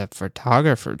the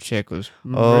photographer chick was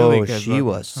really Oh, good she looking.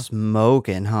 was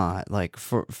smoking hot. Like,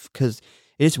 because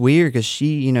it's weird because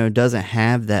she, doesn't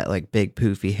have that like big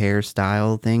poofy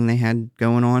hairstyle thing they had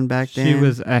going on back then. She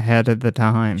was ahead of the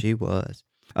time. She was.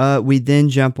 We then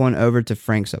jump on over to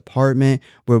Frank's apartment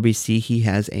where we see he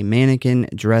has a mannequin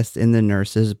dressed in the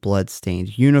nurse's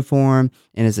blood-stained uniform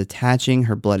and is attaching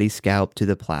her bloody scalp to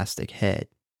the plastic head.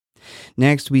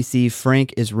 Next, we see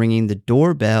Frank is ringing the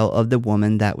doorbell of the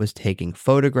woman that was taking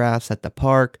photographs at the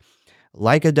park.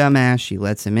 Like a dumbass, she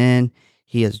lets him in.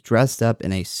 He is dressed up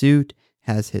in a suit,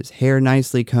 has his hair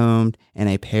nicely combed, and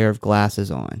a pair of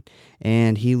glasses on.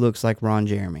 And he looks like Ron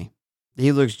Jeremy.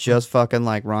 He looks just fucking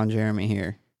like Ron Jeremy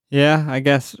here. Yeah, I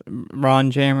guess Ron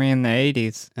Jeremy in the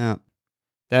 80s. Yeah.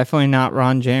 Definitely not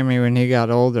Ron Jeremy when he got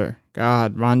older.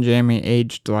 God, Ron Jeremy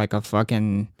aged like a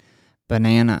fucking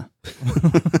banana.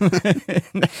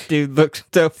 That dude looked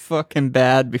so fucking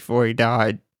bad before he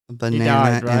died. Banana. He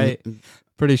died, right?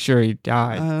 Pretty sure he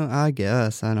died. I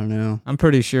guess. I don't know. I'm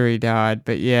pretty sure he died.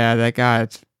 But yeah, that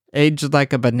guy's aged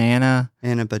like a banana.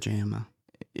 In a pajama.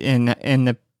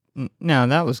 No,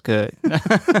 that was good.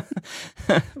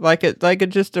 like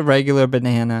just a regular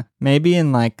banana. Maybe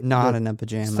in like not in a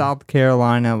pajama. South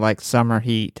Carolina, like summer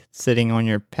heat, sitting on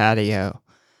your patio.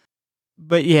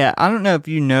 But yeah, I don't know if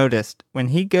you noticed when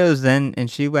he goes in and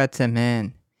she lets him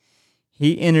in,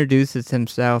 he introduces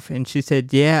himself and she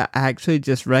said, "Yeah, I actually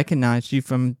just recognized you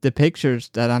from the pictures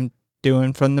that I'm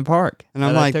doing from the park." And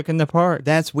I'm like, I took in the park.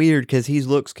 That's weird because he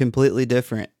looks completely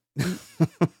different.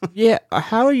 Yeah,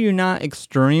 how are you not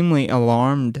extremely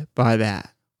alarmed by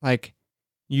that? Like,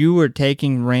 you were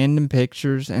taking random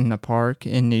pictures in the park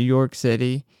in New York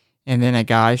City, and then a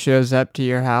guy shows up to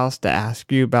your house to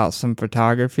ask you about some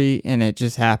photography, and it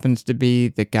just happens to be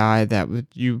the guy that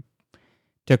you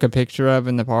took a picture of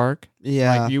in the park?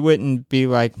 Yeah. Like, you wouldn't be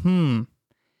like,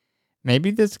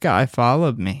 maybe this guy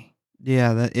followed me.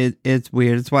 Yeah, it's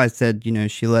weird. That's why I said,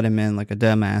 she let him in like a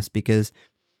dumbass because...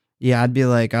 yeah, I'd be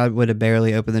like, I would have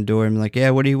barely opened the door and be like, yeah,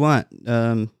 what do you want?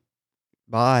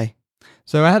 Bye.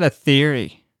 So I had a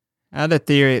theory. at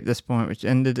this point, which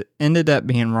ended up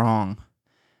being wrong.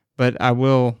 But I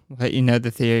will let you know the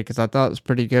theory because I thought it was a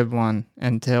pretty good one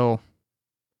until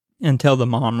the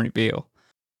mom reveal.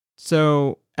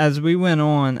 So as we went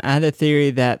on, I had a theory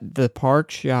that the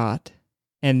park shot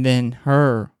and then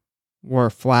her were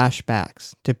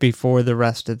flashbacks to before the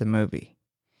rest of the movie.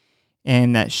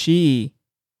 And that she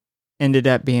ended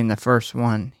up being the first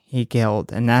one he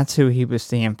killed, and that's who he was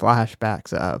seeing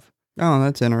flashbacks of. Oh,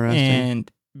 that's interesting.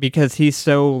 And because he's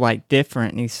so like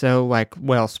different, he's so like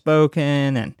well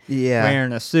spoken and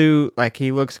wearing a suit, like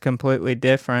he looks completely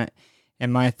different.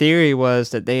 And my theory was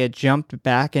that they had jumped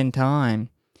back in time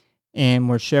and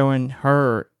were showing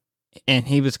her, and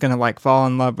he was gonna like fall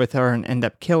in love with her and end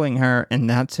up killing her, and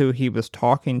that's who he was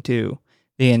talking to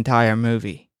the entire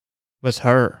movie. Was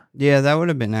her. Yeah, that would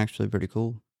have been actually pretty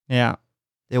cool. Yeah.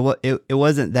 It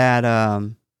wasn't that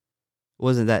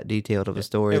detailed of a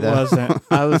story though. It wasn't.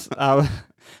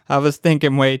 I was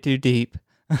thinking way too deep.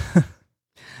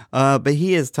 But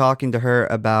he is talking to her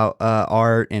about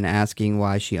art and asking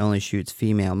why she only shoots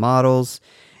female models.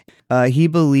 He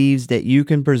believes that you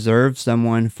can preserve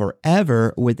someone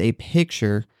forever with a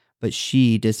picture, but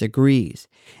she disagrees.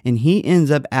 And he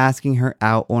ends up asking her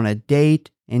out on a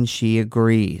date, and she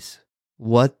agrees.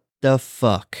 What the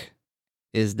fuck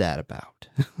is that about?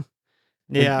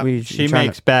 Yeah, she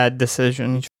makes bad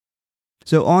decisions.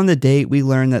 So on the date, we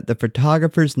learn that the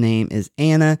photographer's name is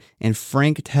Anna, and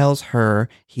Frank tells her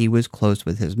he was close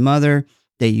with his mother.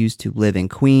 They used to live in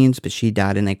Queens, but she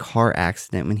died in a car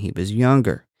accident when he was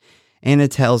younger. Anna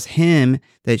tells him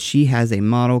that she has a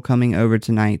model coming over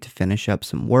tonight to finish up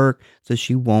some work, so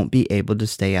she won't be able to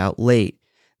stay out late.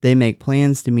 They make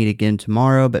plans to meet again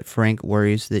tomorrow, but Frank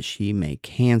worries that she may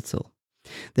cancel.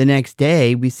 The next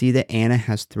day, we see that Anna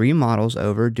has 3 models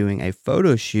over doing a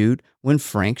photo shoot when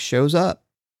Frank shows up.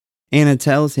 Anna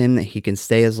tells him that he can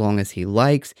stay as long as he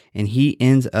likes, and he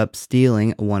ends up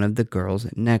stealing one of the girls'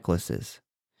 necklaces.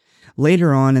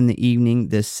 Later on in the evening,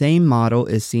 this same model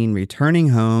is seen returning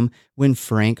home when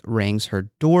Frank rings her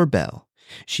doorbell.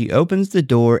 She opens the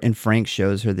door and Frank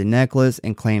shows her the necklace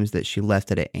and claims that she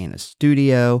left it at Anna's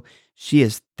studio. She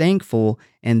is thankful,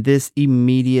 and this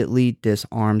immediately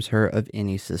disarms her of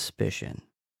any suspicion.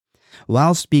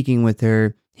 While speaking with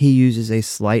her, he uses a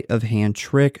sleight of hand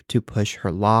trick to push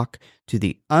her lock to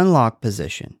the unlock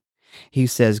position. He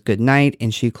says goodnight,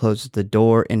 and she closes the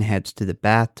door and heads to the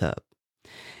bathtub.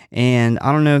 And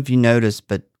I don't know if you noticed,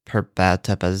 but her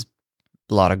bathtub has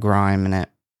a lot of grime in it.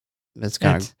 It was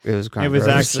kind of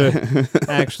gross.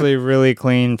 actually really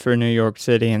clean for New York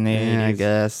City in the 80s. I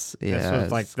guess. Yeah. This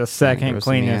was like the second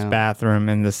cleanest bathroom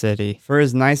in the city. For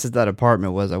as nice as that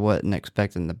apartment was, I wasn't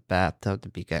expecting the bathtub to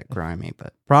be that grimy,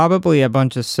 but probably a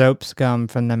bunch of soap scum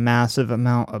from the massive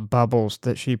amount of bubbles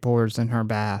that she pours in her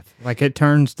bath. Like it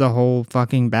turns the whole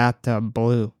fucking bathtub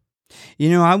blue. You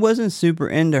know, I wasn't super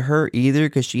into her either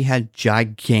because she had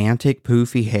gigantic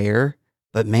poofy hair.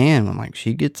 But man, when like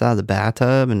she gets out of the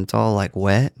bathtub and it's all like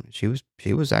wet, she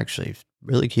was actually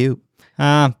really cute.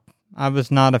 I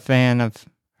was not a fan of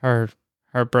her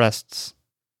breasts.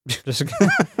 Just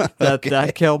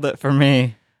that killed it for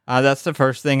me. That's the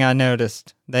first thing I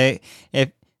noticed.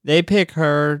 If they pick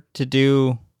her to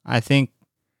do, I think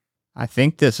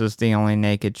this was the only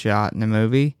naked shot in the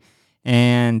movie,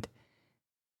 and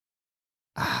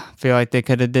I feel like they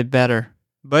could have did better.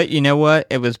 But you know what?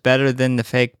 It was better than the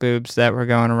fake boobs that were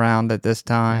going around at this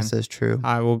time. This is true.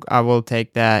 I will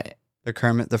take that. The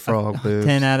Kermit the Frog boobs.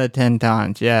 10 out of 10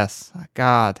 times, yes.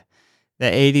 God, the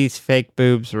 80s fake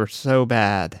boobs were so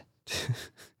bad.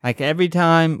 Like every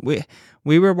time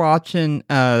we were watching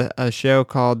a show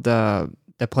called the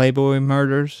Playboy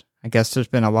Murders. I guess there's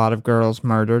been a lot of girls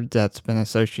murdered that's been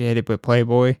associated with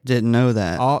Playboy. Didn't know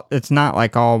that. It's not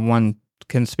like all one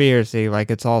conspiracy, like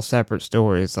it's all separate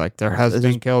stories, like their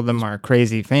husband killed them or a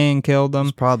crazy fan killed them.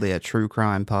 There's probably a true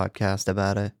crime podcast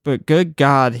about it. But good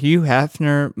God, Hugh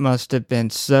Hefner must have been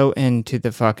so into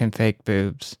the fucking fake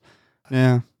boobs.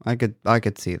 Yeah, I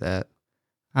could see that.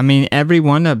 I mean, every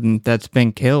one of them that's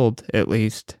been killed, at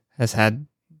least, has had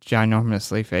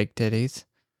ginormously fake titties.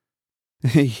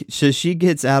 So she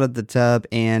gets out of the tub,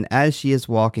 and as she is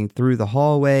walking through the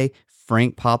hallway,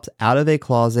 Frank pops out of a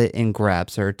closet and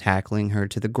grabs her, tackling her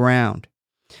to the ground.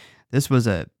 This was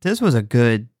a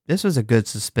good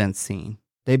suspense scene.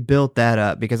 They built that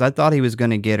up because I thought he was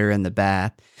going to get her in the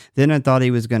bath. Then I thought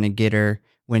he was going to get her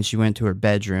when she went to her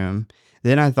bedroom.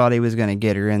 Then I thought he was going to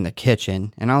get her in the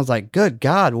kitchen. And I was like, good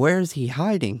God, where is he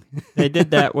hiding? They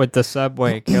did that with the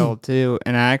subway kill too.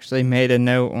 And I actually made a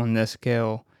note on this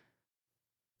kill.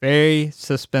 Very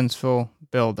suspenseful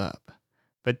buildup.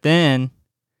 But then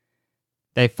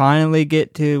he finally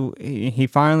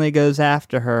goes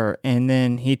after her, and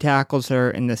then he tackles her,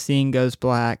 and the scene goes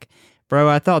black. Bro,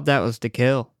 I thought that was the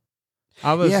kill.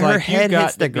 I was like, her head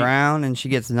hits the ground, and she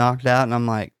gets knocked out, and I'm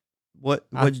like, what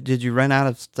did you run out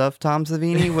of stuff, Tom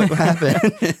Savini? What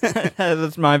happened? That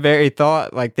was my very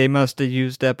thought. Like, they must have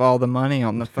used up all the money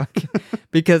on the fucking...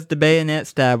 because the bayonet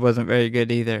stab wasn't very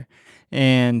good either.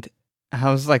 And I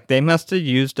was like, they must have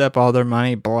used up all their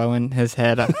money blowing his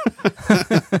head up.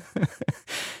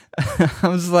 I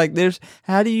was like,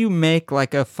 how do you make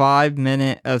like a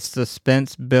 5-minute of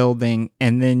suspense building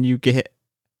and then you get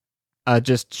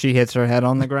she hits her head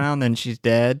on the ground and she's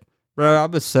dead? Bro, I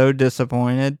was so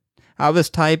disappointed. I was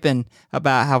typing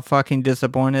about how fucking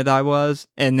disappointed I was,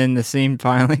 and then the scene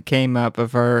finally came up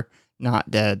of her not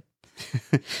dead.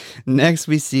 Next,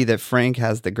 we see that Frank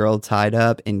has the girl tied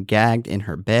up and gagged in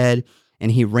her bed,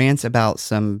 and he rants about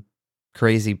some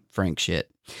crazy Frank shit.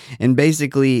 And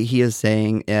basically, he is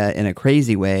saying in a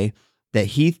crazy way that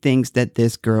he thinks that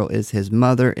this girl is his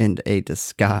mother in a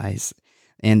disguise,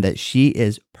 and that she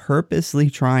is purposely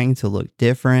trying to look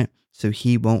different so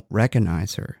he won't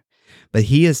recognize her. But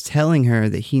he is telling her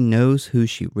that he knows who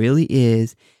she really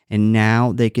is, and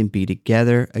now they can be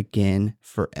together again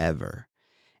forever.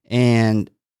 And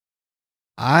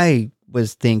I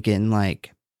was thinking,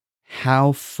 like,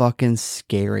 how fucking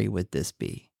scary would this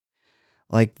be?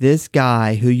 Like, this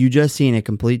guy who you just seen a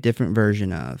complete different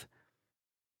version of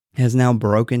has now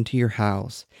broken into your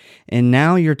house, and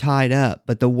now you're tied up.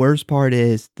 But the worst part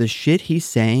is the shit he's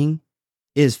saying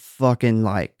is fucking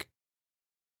like,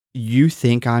 you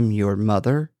think I'm your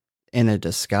mother in a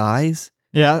disguise?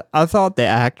 Yeah, I thought the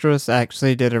actress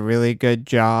actually did a really good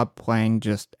job playing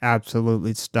just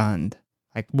absolutely stunned.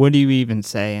 Like, what do you even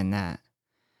say in that?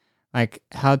 Like,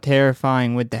 how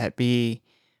terrifying would that be?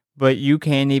 But you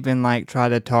can't even, like, try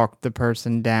to talk the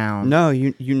person down No,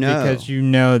 you because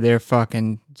know.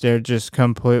 they're just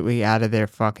completely out of their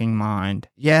fucking mind.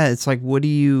 Yeah, it's like, what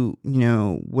do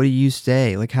what do you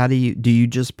say? Like, how do you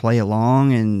just play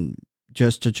along and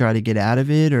just to try to get out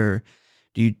of it? Or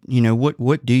do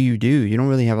what do? You don't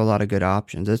really have a lot of good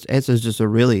options. It's just a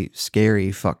really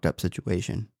scary, fucked up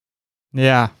situation.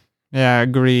 Yeah, yeah,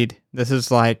 agreed. This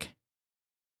is like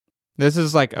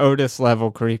Otis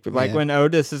level creepy. Like Yeah. when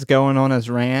Otis is going on his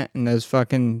rant and those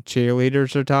fucking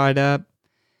cheerleaders are tied up.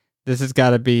 This has got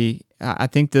to be, I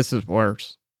think this is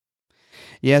worse.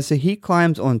 Yeah, so he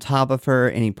climbs on top of her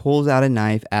and he pulls out a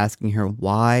knife, asking her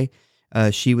why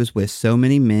she was with so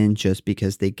many men just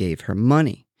because they gave her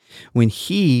money, when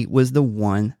he was the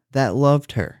one that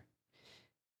loved her.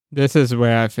 This is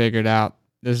where I figured out.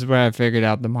 This is where I figured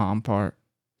out the mom part.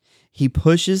 He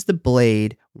pushes the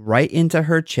blade right into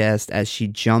her chest as she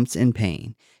jumps in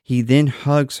pain. He then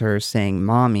hugs her, saying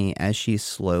 "Mommy," as she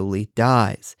slowly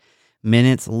dies.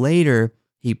 Minutes later,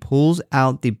 he pulls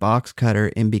out the box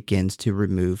cutter and begins to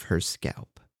remove her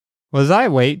scalp. Was I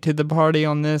late to the party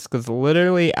on this? Because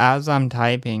literally as I'm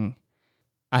typing,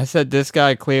 I said this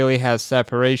guy clearly has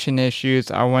separation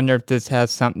issues. I wonder if this has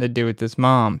something to do with his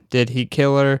mom. Did he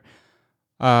kill her?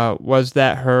 Was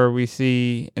that her we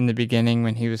see in the beginning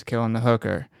when he was killing the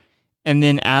hooker? And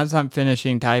then as I'm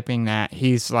finishing typing that,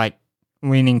 he's like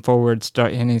leaning forward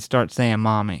and he starts saying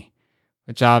 "mommy,"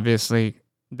 which obviously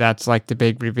that's like the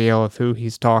big reveal of who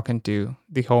he's talking to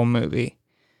the whole movie.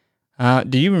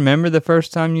 Do you remember the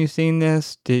first time you seen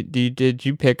this? Did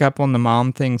you pick up on the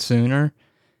mom thing sooner?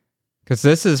 Because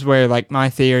this is where like my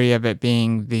theory of it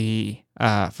being the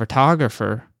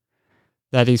photographer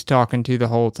that he's talking to the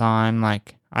whole time.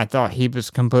 Like, I thought he was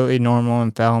completely normal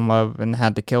and fell in love and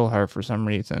had to kill her for some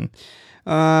reason.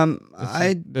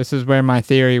 This is where my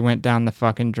theory went down the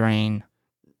fucking drain.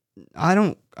 I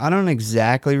don't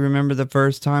exactly remember the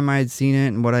first time I had seen it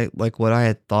and what I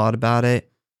had thought about it.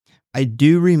 I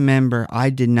do remember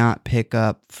I did not pick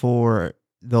up for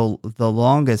the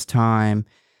longest time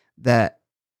that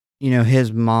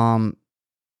his mom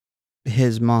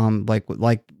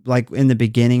like in the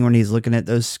beginning when he's looking at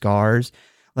those scars,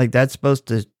 like that's supposed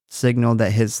to signal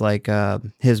that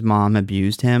his mom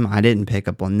abused him. I didn't pick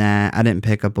up on that. I didn't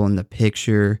pick up on the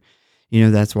picture.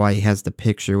 That's why he has the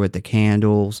picture with the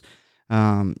candles.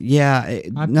 None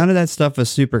of that stuff was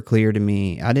super clear to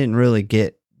me. I didn't really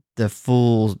get the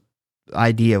full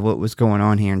idea of what was going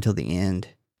on here until the end.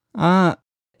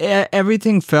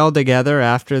 Everything fell together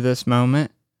after this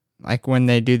moment. Like when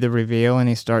they do the reveal and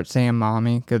he starts saying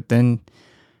 "mommy," because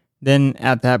then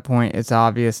at that point it's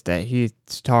obvious that he's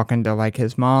talking to like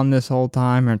his mom this whole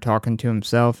time, or talking to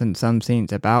himself in some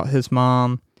scenes about his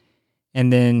mom.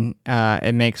 And then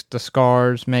it makes the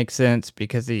scars make sense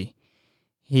because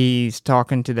he's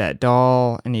talking to that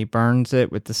doll and he burns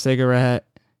it with the cigarette,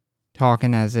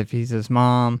 talking as if he's his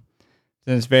mom.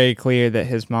 So it's very clear that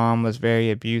his mom was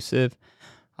very abusive.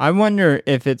 I wonder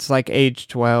if it's like age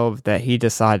 12 that he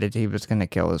decided he was going to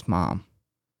kill his mom.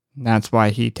 That's why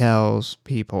he tells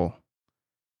people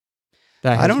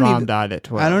that his mom died at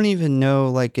 12. I don't even know,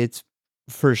 like, it's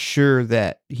for sure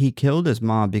that he killed his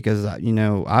mom because,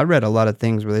 I read a lot of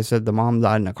things where they said the mom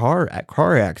died in a car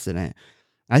accident.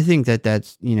 I think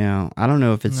that's, I don't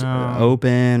know if it's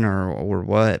open or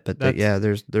what, but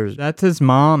there's that's his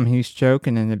mom. He's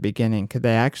choking in the beginning. Cause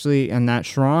they actually, in that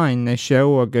shrine, they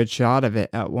show a good shot of it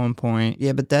at one point.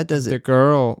 Yeah, but that doesn't. The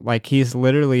girl, like he's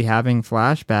literally having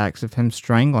flashbacks of him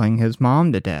strangling his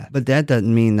mom to death. But that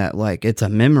doesn't mean that like it's a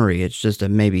memory. It's just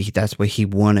maybe that's what he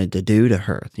wanted to do to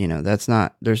her. That's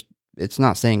not, it's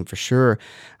not saying for sure.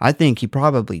 I think he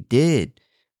probably did,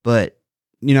 but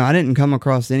I didn't come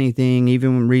across anything,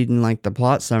 even when reading like the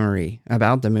plot summary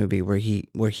about the movie, where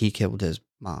he killed his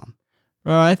mom.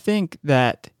 Well, I think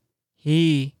that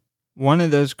one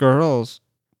of those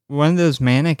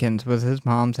mannequins was his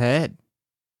mom's head.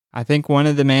 I think one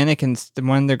of the mannequins,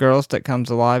 one of the girls that comes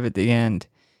alive at the end,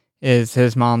 is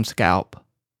his mom's scalp.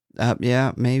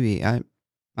 Yeah, maybe.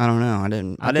 I don't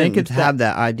know. I think didn't it's that. have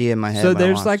that idea in my head So when I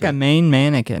there's like watched a it. main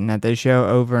mannequin that they show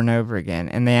over and over again,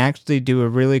 and they actually do a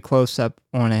really close up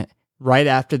on it right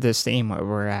after the scene where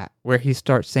we're at, where he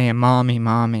starts saying "mommy,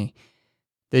 mommy."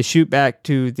 They shoot back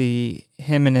to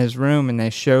him in his room, and they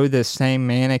show this same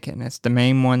mannequin. It's the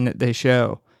main one that they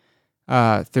show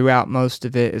throughout most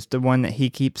of it. It's the one that he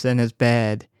keeps in his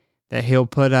bed that he'll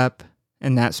put up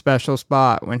in that special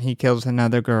spot when he kills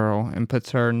another girl and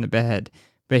puts her in the bed.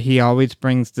 But he always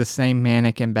brings the same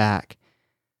mannequin back.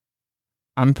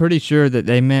 I'm pretty sure that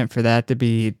they meant for that to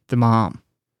be the mom.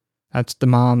 That's the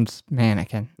mom's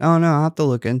mannequin. Oh no, I'll have to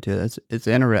look into it. It's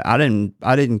interesting.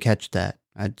 I didn't catch that.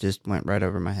 I just went right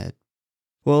over my head.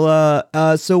 Well,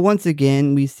 so once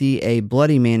again, we see a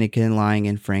bloody mannequin lying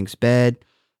in Frank's bed,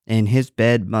 and his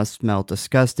bed must smell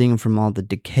disgusting from all the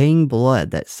decaying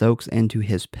blood that soaks into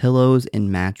his pillows and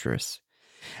mattress.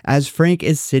 As Frank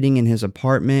is sitting in his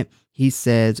apartment, he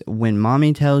says, "When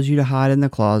mommy tells you to hide in the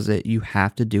closet, you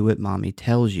have to do what mommy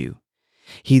tells you."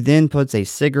 He then puts a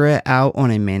cigarette out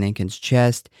on a mannequin's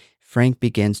chest. Frank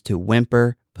begins to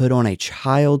whimper, put on a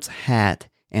child's hat,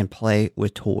 and play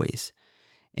with toys.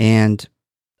 And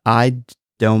I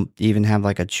don't even have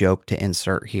like a joke to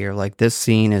insert here. Like, this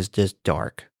scene is just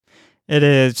dark. It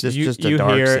is. It's just a you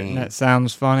dark hear it scene. and it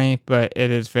sounds funny, but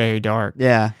it is very dark.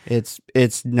 Yeah, it's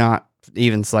not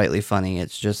even slightly funny.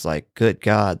 It's just like, good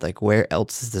God, like, where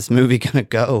else is this movie gonna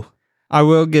go? I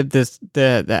will give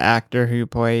the actor who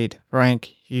played Frank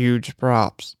huge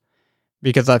props,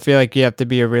 because I feel like you have to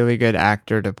be a really good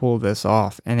actor to pull this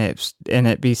off, and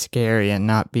it be scary and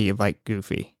not be like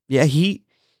goofy. Yeah, he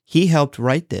helped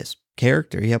write this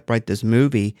character. He helped write this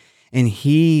movie, and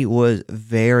he was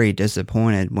very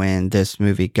disappointed when this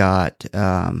movie got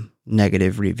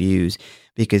negative reviews,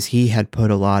 because he had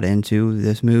put a lot into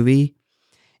this movie,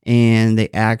 and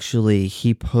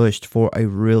he pushed for a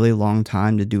really long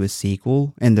time to do a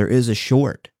sequel. And there is a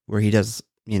short where he does,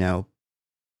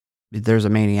 there's a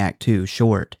Maniac 2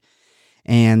 short,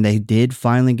 and they did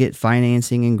finally get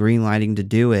financing and green lighting to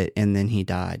do it, and then he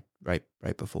died right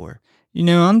before.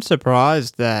 I'm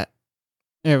surprised that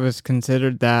it was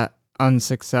considered that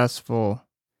unsuccessful,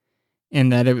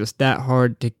 and that it was that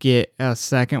hard to get a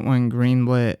second one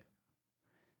greenlit,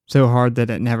 so hard that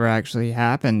it never actually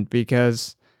happened,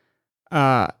 because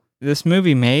this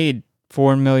movie made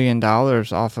 $4 million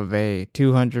off of a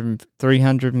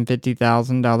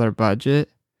 $350,000 budget.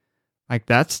 Like,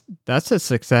 that's a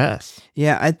success.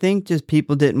 Yeah, I think just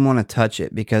people didn't want to touch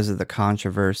it because of the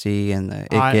controversy and it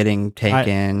getting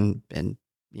taken and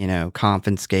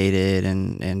confiscated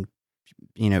and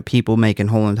people making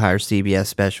whole entire CBS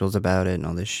specials about it and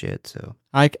all this shit. So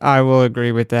I will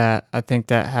agree with that. I think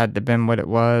that had to been what it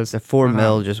was. The $4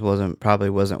 million just probably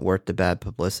wasn't worth the bad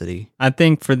publicity. I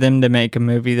think for them to make a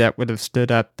movie that would have stood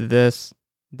up to this,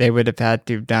 they would have had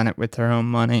to have done it with their own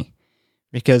money,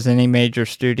 because any major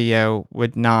studio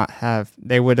would not have.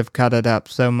 They would have cut it up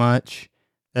so much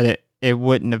that it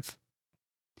wouldn't have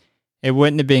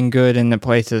been good in the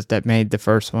places that made the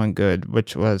first one good,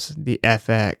 which was the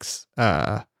FX,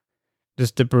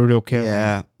 just a brutal killing.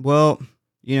 Yeah, well,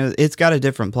 it's got a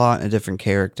different plot and a different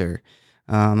character.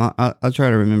 I'll try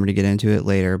to remember to get into it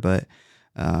later, but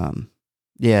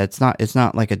yeah, it's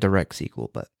not like a direct sequel.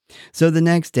 But so the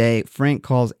next day, Frank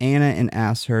calls Anna and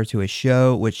asks her to a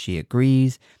show, which she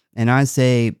agrees. And I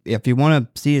say, if you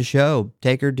want to see a show,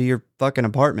 take her to your fucking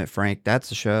apartment, Frank. That's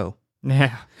the show.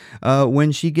 Yeah.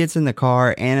 When she gets in the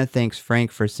car, Anna thanks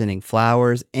Frank for sending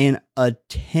flowers and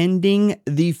attending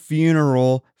the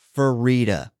funeral for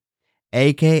Rita,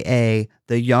 aka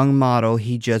the young model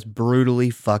he just brutally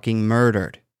fucking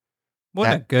murdered.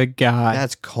 What a good guy.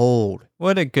 That's cold.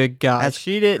 What a good guy.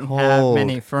 She didn't have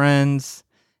many friends,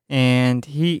 and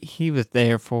he was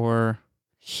there for her.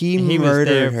 He murdered was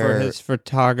there her. For his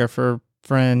photographer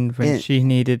friend when she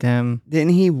needed him. Then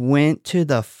he went to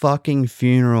the fucking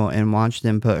funeral and watched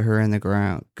them put her in the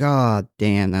ground. God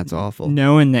damn, that's awful.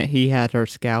 Knowing that he had her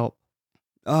scalp.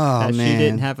 Oh, that man. She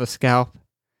didn't have a scalp.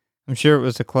 I'm sure it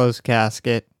was a closed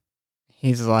casket.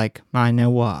 He's like, I know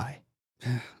why.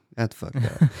 That's fucked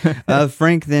up.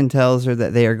 Frank then tells her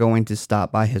that they are going to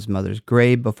stop by his mother's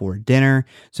grave before dinner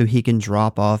so he can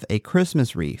drop off a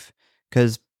Christmas wreath.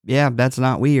 Because, yeah, that's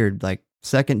not weird. Like,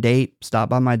 second date, stop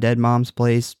by my dead mom's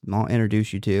place. I'll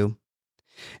introduce you to.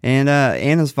 And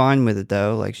Anna's fine with it,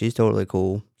 though. Like, she's totally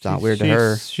cool. It's not weird to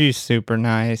her. She's super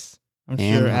nice. I'm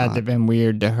sure it had to have been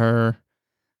weird to her.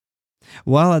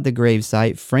 While at the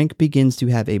gravesite, Frank begins to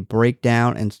have a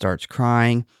breakdown and starts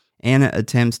crying. Anna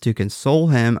attempts to console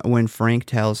him when Frank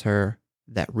tells her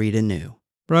that Rita knew.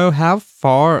 Bro, how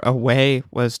far away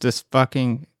was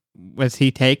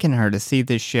he taking her to see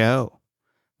this show?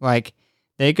 Like,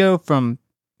 they go from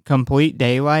complete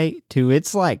daylight to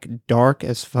it's like dark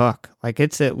as fuck. Like,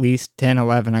 it's at least 10,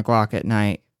 11 o'clock at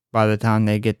night by the time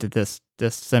they get to this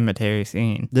cemetery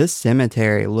scene. This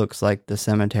cemetery looks like the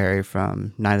cemetery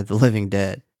from Night of the Living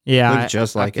Dead. Yeah, Looks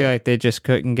just like I feel it. like they just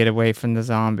couldn't get away from the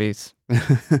zombies.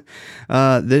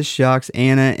 This shocks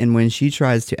Anna, and when she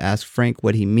tries to ask Frank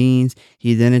what he means,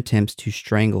 he then attempts to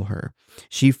strangle her.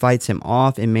 She fights him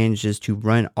off and manages to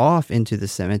run off into the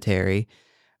cemetery.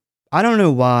 I don't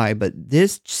know why, but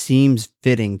this seems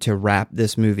fitting to wrap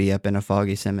this movie up in a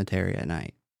foggy cemetery at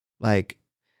night. Like,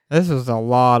 this is a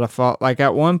lot of fog. Like,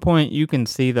 at one point, you can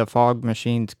see the fog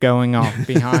machines going off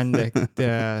behind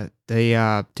the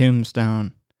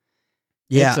tombstone.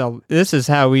 yeah, This is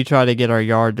how we try to get our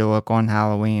yard to look on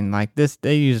Halloween. Like, this,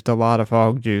 they used a lot of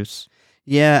fog juice.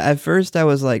 yeah. At first, I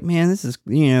was like, man, this is,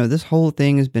 this whole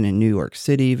thing has been in New York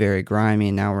City, very grimy,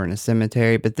 and now we're in a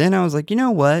cemetery. But then I was like, you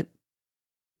know what?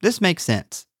 This makes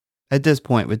sense at this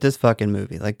point with this fucking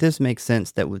movie. Like, this makes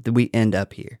sense that we end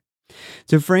up here.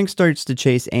 So Frank starts to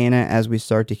chase Anna as we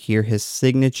start to hear his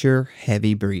signature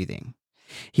heavy breathing.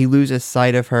 He loses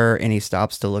sight of her and he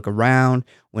stops to look around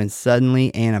when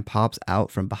suddenly Anna pops out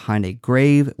from behind a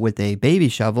grave with a baby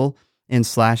shovel and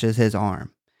slashes his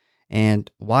arm.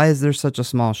 And why is there such a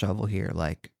small shovel here?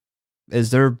 Like,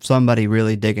 is there somebody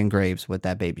really digging graves with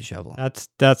that baby shovel? That's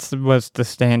was the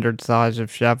standard size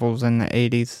of shovels in the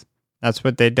 80s. That's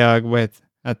what they dug with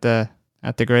at the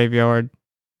graveyard.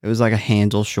 It was like a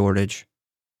handle shortage.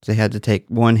 They had to take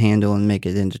one handle and make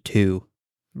it into two.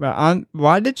 But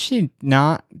why did she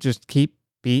not just keep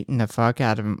beating the fuck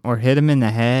out of him or hit him in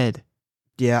the head?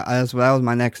 Yeah, that was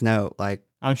my next note. Like,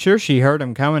 I'm sure she heard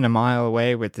him coming a mile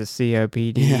away with his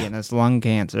COPD and his lung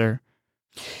cancer.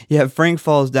 Yeah, Frank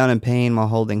falls down in pain while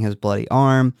holding his bloody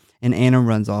arm, and Anna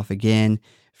runs off again.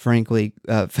 Frank quickly,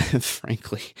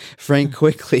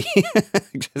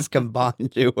 just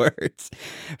combined two words.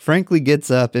 Frankly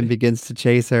gets up and begins to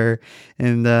chase her,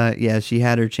 and yeah, she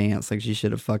had her chance. Like, she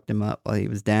should have fucked him up while he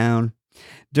was down.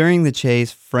 During the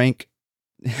chase, Frank,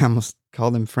 I almost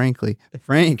called him Frankly.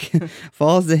 Frank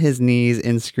falls to his knees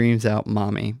and screams out,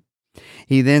 "Mommy."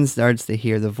 He then starts to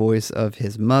hear the voice of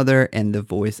his mother and the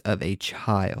voice of a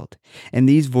child. And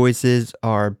these voices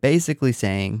are basically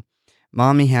saying,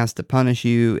 Mommy has to punish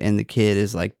you, and the kid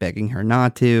is like begging her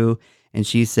not to. And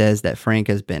she says that Frank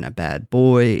has been a bad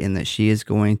boy and that she is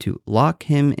going to lock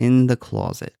him in the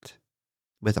closet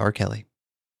with R. Kelly.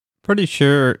 Pretty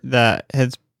sure that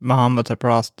his mom was a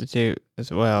prostitute as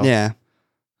well. Yeah.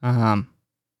 And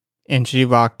she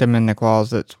locked him in the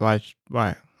closets. Why?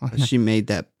 She made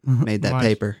that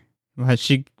paper. Why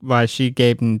she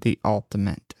gave him the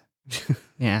ultimate.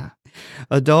 Yeah.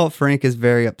 Adult Frank is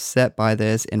very upset by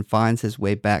this and finds his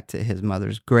way back to his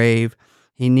mother's grave.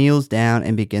 He kneels down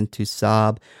and begins to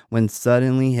sob when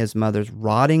suddenly his mother's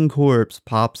rotting corpse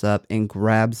pops up and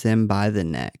grabs him by the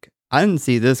neck. I didn't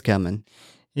see this coming.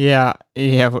 Yeah.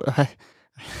 But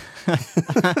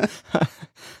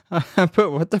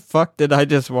what the fuck did I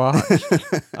just watch?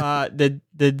 Did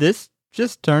this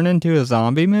just turn into a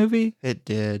zombie movie? It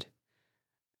did.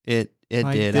 It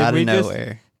did out of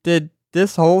nowhere. Did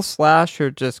this whole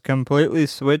slasher just completely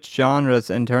switch genres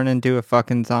and turn into a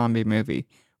fucking zombie movie?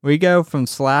 We go from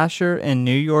slasher in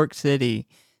New York City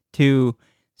to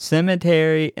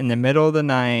cemetery in the middle of the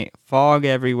night, fog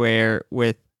everywhere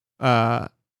with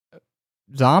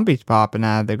zombies popping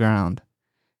out of the ground.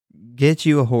 Get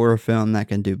you a horror film that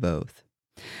can do both.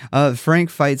 Frank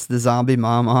fights the zombie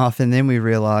mom off, and then we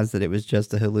realize that it was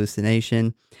just a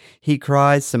hallucination. He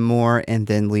cries some more and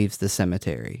then leaves the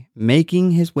cemetery,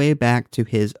 making his way back to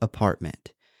his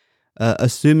apartment,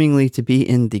 assumingly to be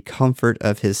in the comfort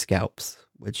of his scalps,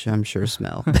 which I'm sure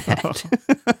smell bad.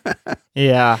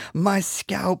 Yeah. My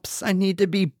scalps. I need to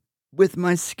be with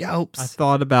my scalps. I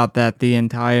thought about that the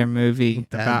entire movie,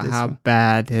 about how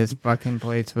bad his fucking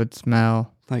place would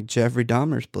smell. Like Jeffrey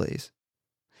Dahmer's place.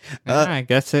 Yeah, I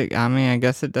guess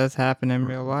it does happen in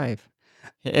real life.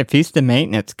 If he's the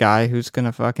maintenance guy, who's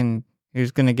gonna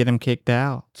get him kicked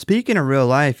out? Speaking of real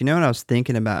life, you know what I was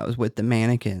thinking about was with the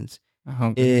mannequins.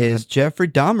 Oh, is Jeffrey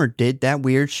Dahmer did that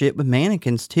weird shit with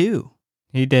mannequins too.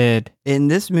 He did.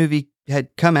 And this movie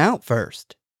had come out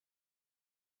first.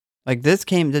 Like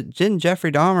didn't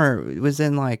Jeffrey Dahmer was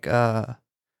in like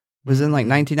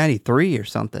 1993 or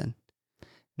something.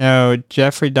 No,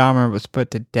 Jeffrey Dahmer was put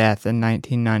to death in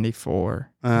 1994.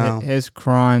 Oh. His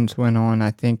crimes went on, I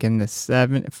think, it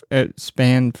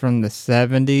spanned from the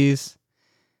 70s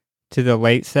to the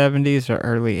late 70s or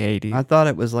early 80s. I thought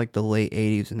it was like the late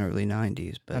 80s and early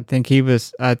 90s, but I think he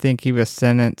was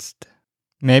sentenced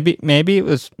Maybe it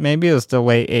was the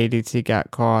late 80s he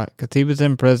got caught, because he was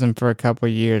in prison for a couple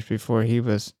of years before he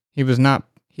was not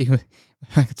he was,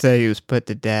 I could say he was put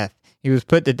to death. He was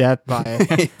put to death by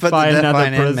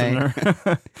another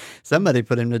prisoner. Somebody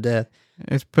put him to death.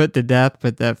 He was put to death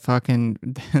with that fucking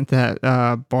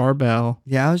barbell.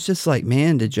 Yeah, I was just like,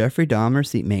 man, did Jeffrey Dahmer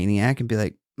see Maniac and be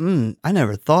like, I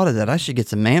never thought of that. I should get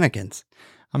some mannequins.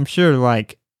 I'm sure,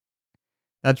 like,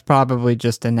 that's probably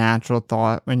just a natural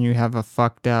thought when you have a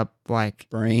fucked up, like,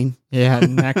 brain. Yeah,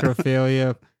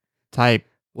 necrophilia type.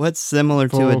 What's similar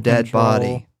to a dead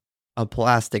body? A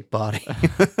plastic body.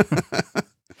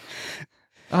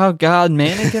 Oh God,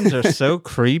 mannequins are so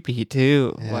creepy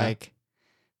too. Yeah. Like,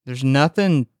 there's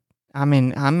nothing. I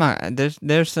mean, I'm not.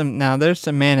 There's some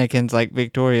mannequins like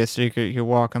Victoria's Secret. You're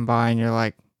walking by and you're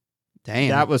like,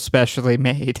 damn, that was specially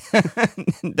made.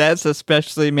 That's a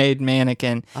specially made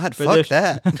mannequin. I'd fuck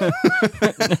that.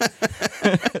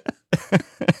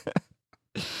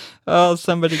 Oh,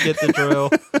 somebody get the drill.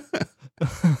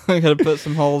 I gotta put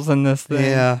some holes in this thing.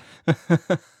 Yeah.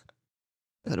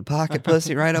 Put a pocket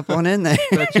pussy right up on in there.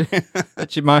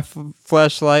 Bet you my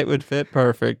fleshlight would fit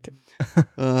perfect.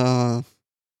 So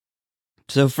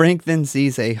Frank then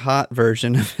sees a hot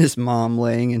version of his mom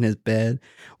laying in his bed,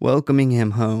 welcoming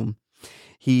him home.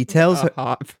 He tells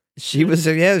her she was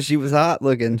hot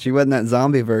looking. She wasn't that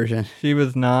zombie version. She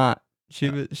was not. She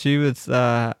was.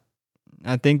 I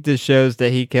think this shows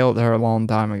that he killed her a long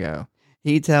time ago.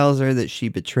 He tells her that she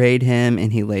betrayed him,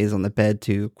 and he lays on the bed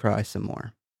to cry some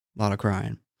more. A lot of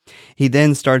crying. He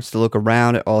then starts to look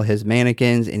around at all his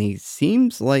mannequins, and he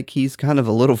seems like he's kind of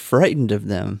a little frightened of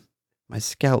them. My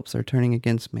scalps are turning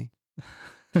against me.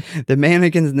 The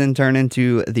mannequins then turn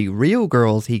into the real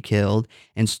girls he killed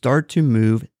and start to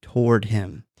move toward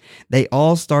him. They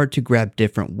all start to grab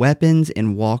different weapons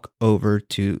and walk over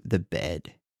to the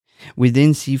bed. We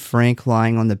then see Frank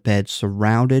lying on the bed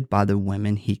surrounded by the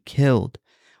women he killed.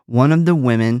 One of the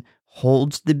women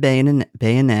holds the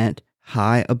bayonet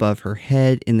high above her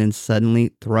head and then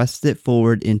suddenly thrusts it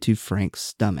forward into Frank's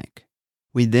stomach.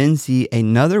 We then see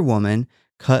another woman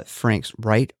cut Frank's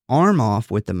right arm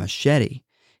off with a machete.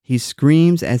 He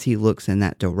screams as he looks in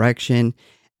that direction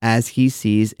as he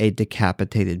sees a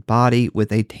decapitated body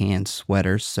with a tan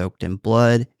sweater soaked in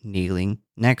blood kneeling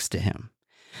next to him.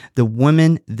 The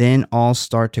women then all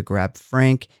start to grab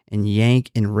Frank and yank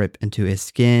and rip into his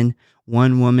skin.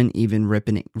 One woman even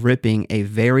ripping a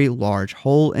very large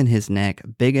hole in his neck,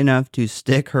 big enough to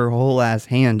stick her whole ass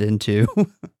hand into,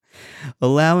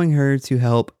 allowing her to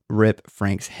help rip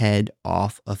Frank's head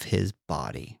off of his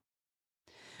body.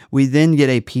 We then get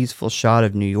a peaceful shot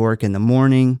of New York in the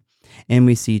morning, and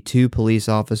we see two police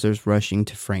officers rushing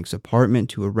to Frank's apartment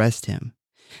to arrest him.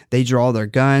 They draw their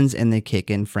guns and they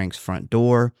kick in Frank's front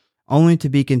door, only to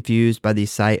be confused by the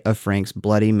sight of Frank's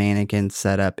bloody mannequin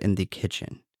set up in the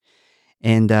kitchen.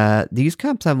 And these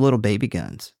cops have little baby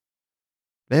guns.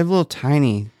 They have little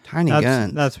tiny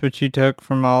guns. That's what you took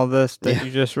from all this that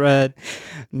you just read.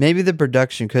 Maybe the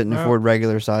production couldn't afford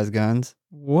regular size guns.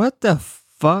 What the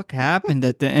fuck happened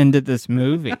at the end of this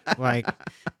movie? Like,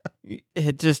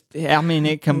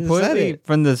 it completely,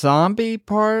 from the zombie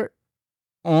part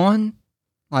on,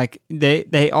 like,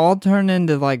 they all turn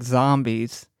into, like,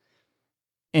 zombies.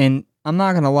 And I'm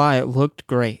not going to lie, it looked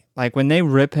great. Like, when they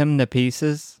rip him to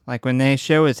pieces, like, when they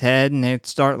show his head and they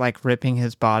start, like, ripping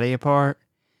his body apart,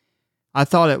 I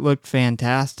thought it looked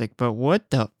fantastic. But what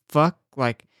the fuck?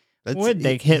 Like,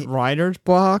 they hit writer's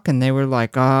block and they were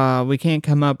like, we can't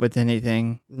come up with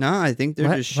anything. No, I think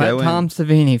they're just showing. Let Tom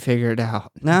Savini figure it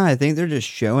out. No, I think they're just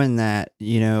showing that,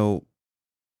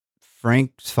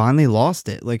 Frank's finally lost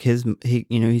it. Like he's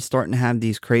starting to have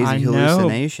these crazy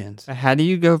hallucinations. How do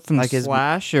you go from like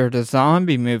slasher to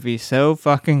zombie movie so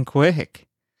fucking quick?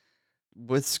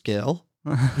 With skill.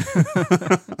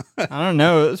 I don't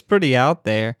know. It was pretty out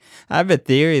there. I have a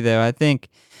theory though. I think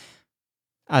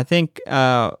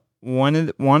one of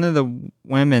the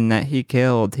women that he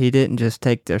killed, he didn't just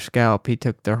take their scalp, he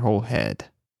took their whole head.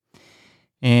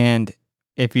 And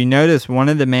if you notice, one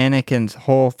of the mannequins'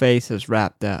 whole face is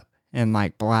wrapped up in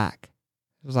like black.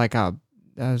 It was like a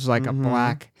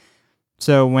black.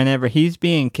 So whenever he's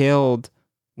being killed,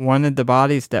 one of the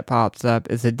bodies that pops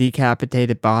up is a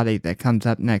decapitated body that comes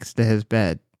up next to his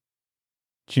bed.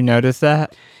 Did you notice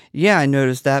that? Yeah, I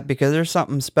noticed that because there's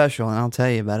something special, and I'll tell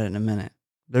you about it in a minute.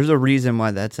 There's a reason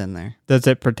why that's in there. Does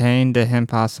it pertain to him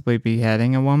possibly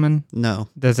beheading a woman? No.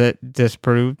 Does it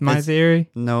disprove my theory?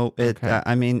 No. Okay.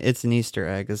 It's an Easter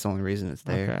egg. That's the only reason it's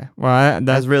there. Okay. Well,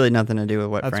 that has really nothing to do with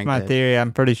what Frank did. That's my theory.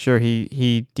 I'm pretty sure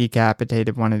he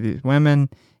decapitated one of these women,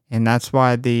 and that's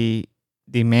why the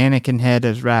the mannequin head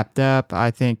is wrapped up,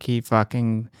 I think he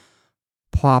fucking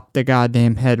plopped the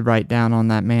goddamn head right down on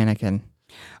that mannequin.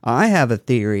 I have a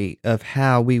theory of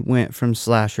how we went from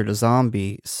slasher to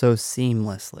zombie so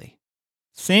seamlessly.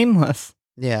 Seamless?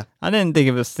 Yeah. I didn't think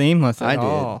it was seamless at I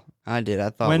all. did. I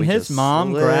thought When we his just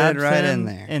mom slid grabs right him in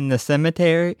there. in the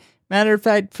cemetery, matter of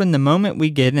fact, from the moment we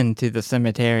get into the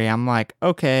cemetery, I'm like,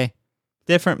 okay,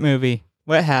 different movie.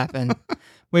 What happened?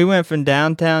 We went from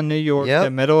downtown New York to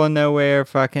middle of nowhere,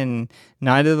 fucking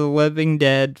Night of the Living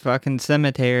Dead, fucking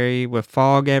cemetery with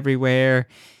fog everywhere.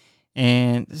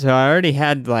 And so I already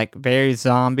had like very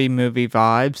zombie movie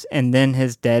vibes. And then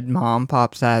his dead mom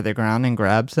pops out of the ground and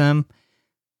grabs him.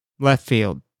 Left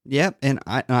field. Yep. And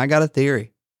I got a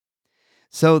theory.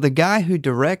 So the guy who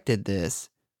directed this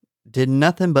did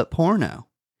nothing but porno.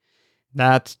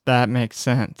 That makes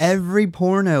sense. Every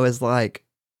porno is like,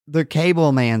 the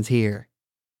cable man's here.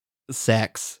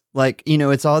 Sex. Like,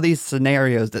 it's all these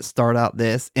scenarios that start out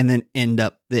this and then end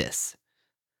up this.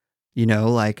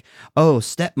 Like, oh,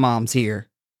 stepmom's here.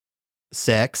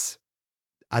 Sex.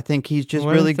 I think he's just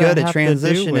really good at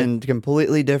transitioning to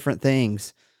completely different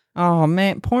things. Oh,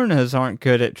 man, pornos aren't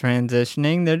good at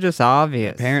transitioning. They're just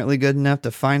obvious. Apparently good enough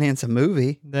to finance a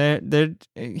movie.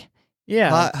 Yeah.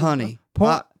 Hot honey.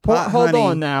 Hold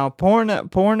on now.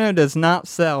 Porno does not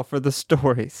sell for the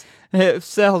stories. It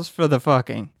sells for the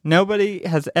fucking. Nobody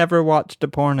has ever watched a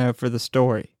porno for the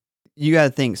story. You got to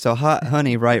think. So Hot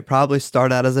Honey, right, probably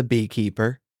started out as a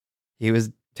beekeeper. He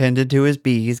was tended to his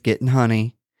bees, getting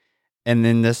honey. And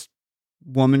then this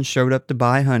woman showed up to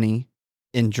buy honey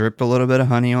and dripped a little bit of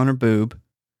honey on her boob.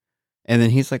 And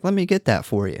then he's like, let me get that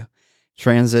for you.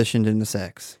 Transitioned into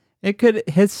sex.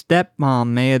 His stepmom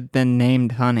may have been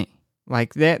named Honey.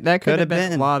 Like that could have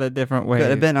been a lot of different ways.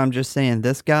 Could have been. I'm just saying,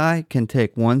 this guy can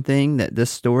take one thing that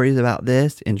this story is about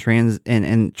this and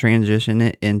transition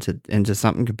it into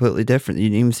something completely different that you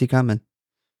didn't even see coming.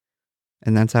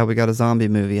 And that's how we got a zombie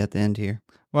movie at the end here.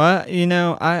 Well,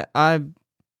 I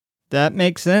that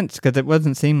makes sense because it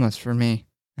wasn't seamless for me.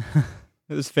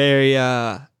 It was very,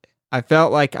 I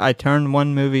felt like I turned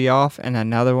one movie off and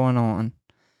another one on.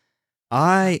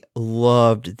 I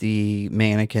loved the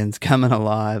mannequins coming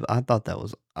alive. I thought that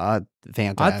was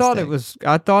fantastic.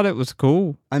 I thought it was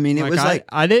cool. I mean, it was like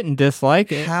I didn't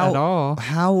dislike it at all.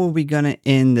 How are we gonna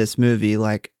end this movie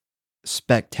like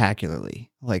spectacularly,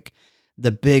 like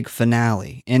the big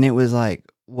finale? And it was like,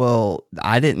 well,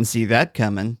 I didn't see that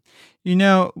coming.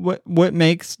 What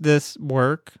makes this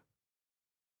work?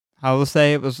 I will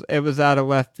say it was out of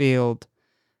left field.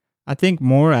 I think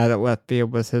more out of left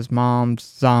field was his mom's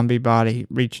zombie body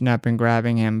reaching up and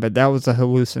grabbing him, but that was a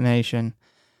hallucination.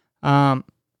 I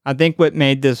think what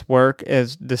made this work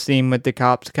is the scene with the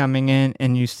cops coming in,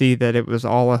 and you see that it was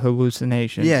all a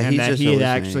hallucination. Yeah, and that he had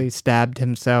actually stabbed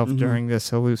himself during this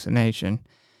hallucination.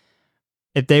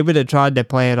 If they would have tried to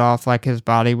play it off like his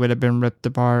body would have been ripped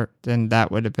apart, then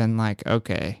that would have been like,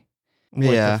 okay,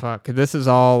 what the fuck? This is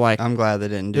all like, I'm glad they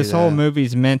didn't do that. This whole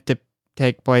movie's meant to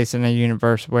take place in a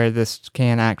universe where this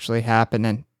can actually happen,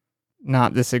 and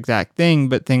not this exact thing,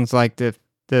 but things like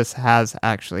this has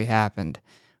actually happened,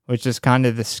 which is kind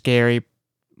of the scary.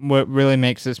 What really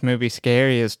makes this movie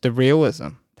scary is the realism.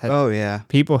 Oh yeah,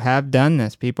 people have done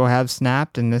this. People have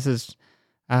snapped, and this is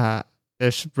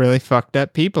there's really fucked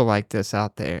up people like this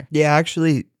out there. Yeah,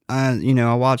 actually, I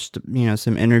watched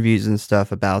some interviews and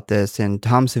stuff about this, and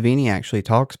Tom Savini actually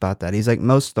talks about that. He's like,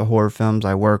 most of the horror films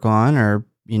I work on are,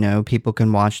 people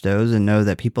can watch those and know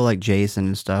that people like Jason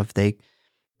and stuff, they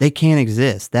can't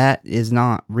exist. That is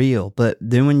not real. But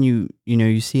then when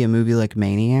you see a movie like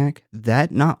Maniac,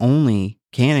 that not only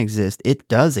can exist, it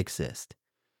does exist.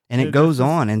 And it goes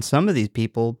on, and some of these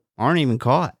people aren't even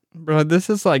caught. Bro, this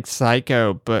is like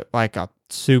Psycho, but like a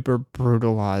super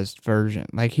brutalized version.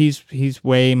 Like he's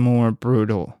way more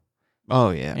brutal. Oh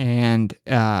yeah. And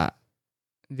the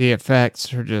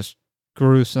effects are just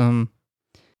gruesome.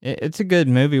 It's a good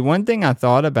movie. One thing I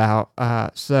thought about,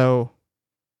 so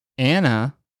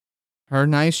Anna, her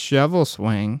nice shovel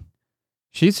swing,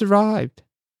 she survived.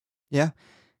 Yeah.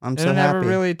 I'm so happy. They never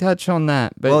really touch on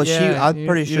that. But well, I'm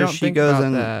pretty sure she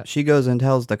goes and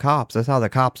tells the cops. That's how the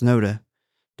cops know to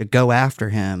go after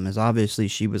him, is obviously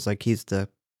she was like, he's the,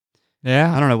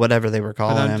 I don't know, whatever they were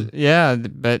calling him. Yeah,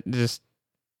 but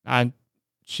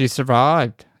she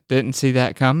survived. Didn't see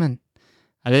that coming.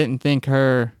 I didn't think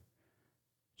her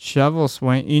shovel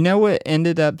swing. You know what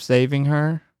ended up saving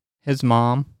her? His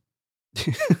mom.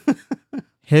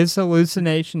 His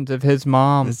hallucinations of his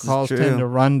mom caused him to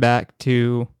run back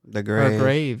to her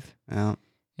grave. Yeah.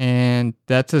 And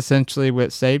that's essentially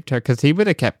what saved her, because he would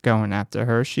have kept going after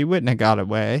her. She wouldn't have got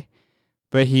away.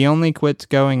 but he only quits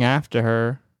going after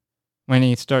her when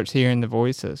he starts hearing the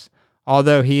voices.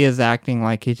 Although he is acting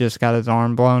like he just got his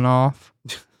arm blown off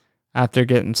after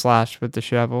getting slashed with the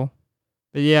shovel.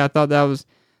 But yeah, I thought that was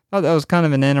kind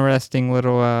of an interesting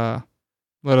little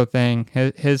thing.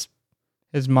 His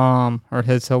mom, or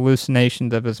his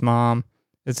hallucinations of his mom,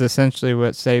 is essentially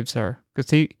what saves her.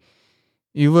 Because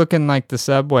you look in like the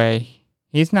subway,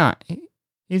 he's not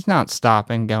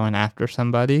stopping going after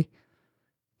somebody,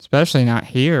 especially not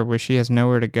here where she has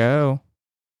nowhere to go.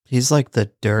 He's like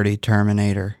the dirty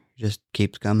Terminator. Just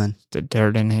keeps coming. The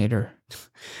Dirtinator.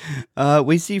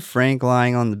 We see Frank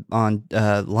lying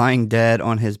lying dead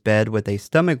on his bed with a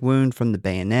stomach wound from the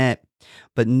bayonet,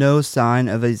 but no sign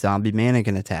of a zombie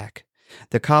mannequin attack.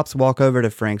 The cops walk over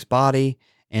to Frank's body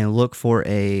and look for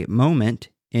a moment,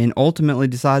 and ultimately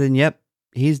deciding, yep,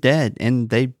 he's dead,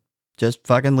 and they just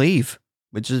fucking leave,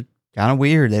 which is kind of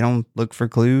weird. They don't look for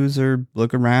clues or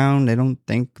look around. They don't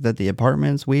think that the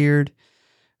apartment's weird.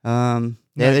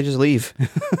 Yeah, they just leave.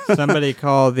 Somebody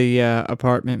call the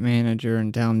apartment manager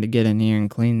and tell him to get in here and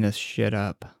clean this shit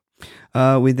up.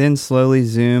 We then slowly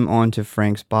zoom onto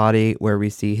Frank's body, where we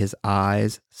see his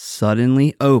eyes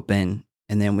suddenly open,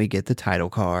 and then we get the title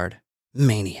card,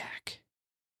 Maniac.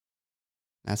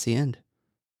 That's the end.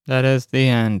 That is the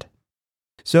end.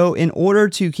 So in order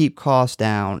to keep costs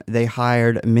down, they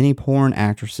hired many porn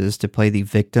actresses to play the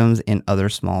victims and other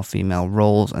small female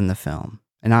roles in the film.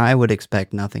 And I would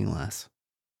expect nothing less.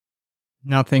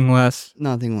 Nothing less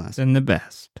than the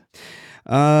best.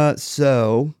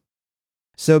 So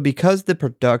because the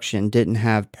production didn't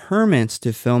have permits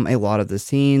to film a lot of the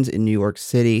scenes in New York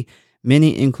City,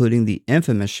 many, including the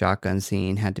infamous shotgun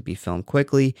scene, had to be filmed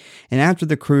quickly, and after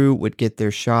the crew would get their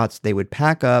shots, they would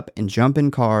pack up and jump in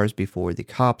cars before the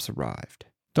cops arrived.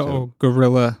 The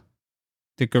guerrilla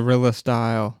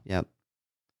style. Yep.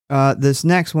 This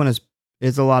next one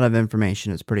is a lot of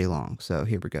information. It's pretty long, so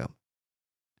here we go.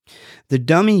 The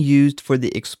dummy used for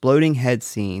the exploding head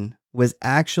scene was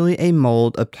actually a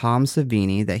mold of Tom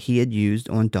Savini that he had used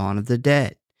on Dawn of the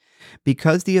Dead.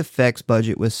 Because the effects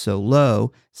budget was so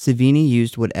low, Savini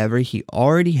used whatever he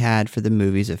already had for the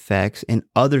movie's effects and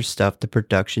other stuff the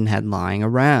production had lying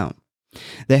around.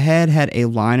 The head had a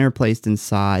liner placed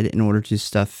inside in order to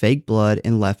stuff fake blood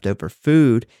and leftover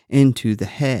food into the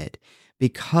head.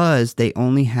 Because they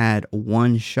only had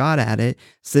one shot at it,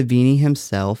 Savini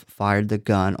himself fired the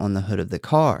gun on the hood of the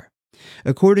car.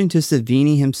 According to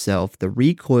Savini himself, the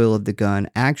recoil of the gun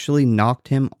actually knocked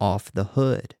him off the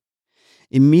hood.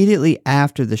 Immediately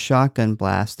after the shotgun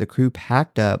blast, the crew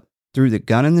packed up, threw the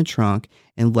gun in the trunk,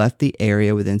 and left the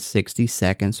area within 60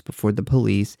 seconds before the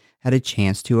police had a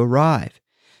chance to arrive.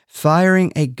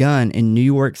 Firing a gun in New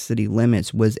York City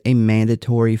limits was a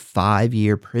mandatory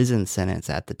 5-year prison sentence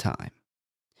at the time.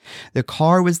 The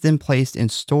car was then placed in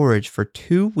storage for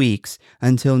 2 weeks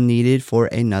until needed for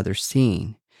another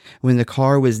scene. When the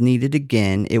car was needed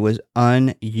again, it was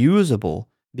unusable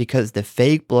because the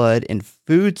fake blood and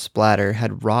food splatter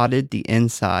had rotted the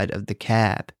inside of the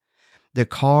cab. The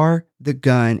car, the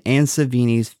gun, and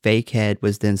Savini's fake head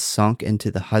was then sunk into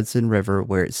the Hudson River,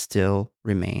 where it still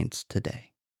remains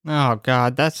today. Oh,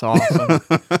 God, that's awesome.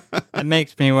 That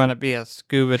makes me want to be a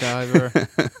scuba diver.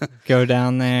 Go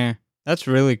down there. That's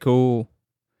really cool.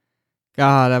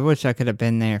 God, I wish I could have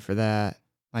been there for that.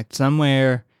 Like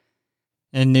somewhere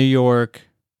in New York,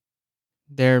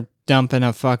 they're dumping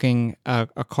a fucking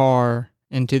a car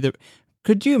into the...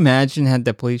 Could you imagine had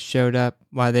the police showed up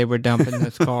while they were dumping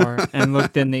this car and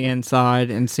looked in the inside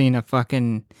and seen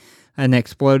an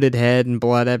exploded head and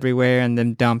blood everywhere and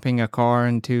them dumping a car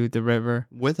into the river?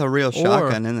 With a real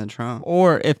shotgun in the trunk.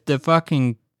 Or if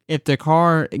the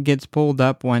car gets pulled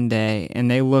up one day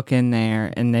and they look in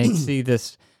there and they see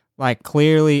this, like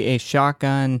clearly a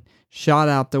shotgun shot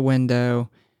out the window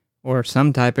or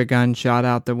some type of gun shot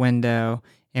out the window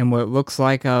and what looks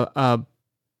like a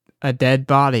dead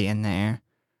body in there.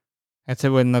 It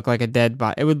wouldn't look like a dead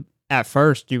body. It would, at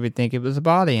first, you would think it was a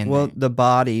body in there. Well, the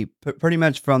body, pretty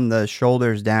much from the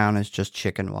shoulders down, is just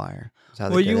chicken wire.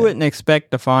 Well, you wouldn't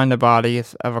expect to find a body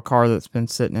of a car that's been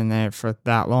sitting in there for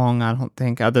that long, I don't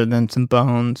think, other than some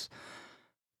bones.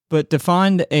 But to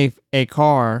find a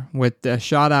car with a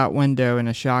shot-out window and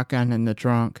a shotgun in the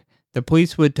trunk, the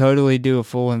police would totally do a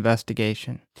full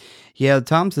investigation. Yeah,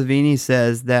 Tom Savini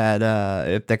says that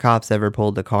if the cops ever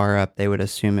pulled the car up, they would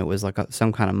assume it was like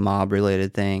some kind of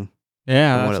mob-related thing.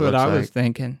 Yeah, that's what I was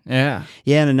thinking. Yeah.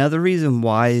 Yeah, and another reason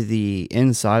why the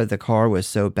inside of the car was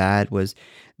so bad was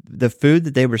the food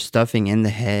that they were stuffing in the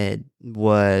head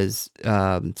was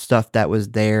stuff that was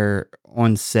there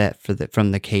on set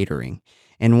from the catering.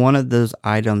 And one of those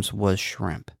items was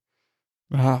shrimp.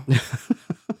 Wow.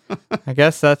 I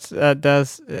guess that's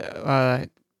that's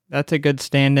a good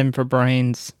stand-in for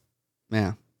brains.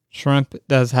 Yeah. Shrimp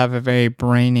does have a very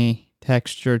brainy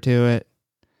texture to it.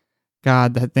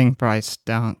 God, that thing probably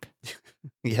stunk.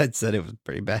 Yeah, it said it was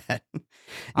pretty bad.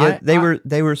 Yeah, I, they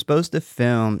I were supposed to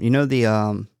film,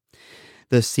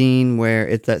 the scene where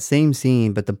it's that same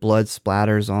scene, but the blood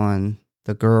splatters on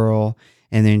the girl,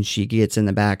 and then she gets in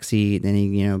the back seat, and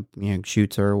he,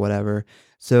 shoots her or whatever.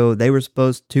 So they were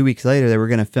supposed 2 weeks later they were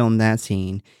going to film that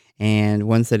scene, and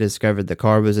once they discovered the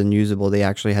car was unusable, they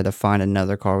actually had to find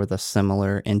another car with a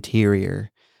similar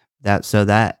interior.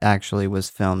 That actually was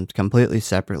filmed completely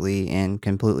separately in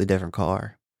completely different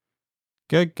car.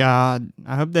 Good God,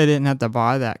 I hope they didn't have to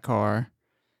buy that car.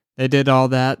 They did all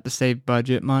that to save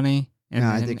budget money, and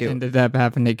Yeah, I then think it. ended up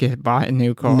having to buy a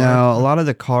new car. No, a lot of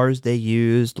the cars they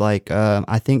used, like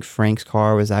I think Frank's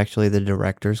car was actually the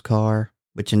director's car,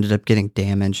 which ended up getting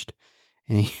damaged,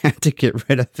 and he had to get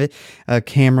rid of it. A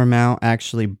camera mount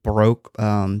actually broke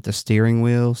the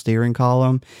steering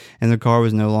column, and the car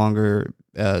was no longer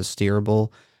steerable.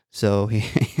 So he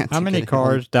had How to many get a whole.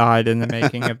 cars died in the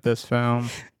making of this film?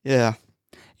 Yeah,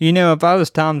 If I was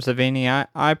Tom Savini, I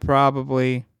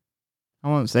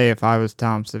won't say if I was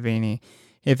Tom Savini.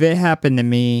 If it happened to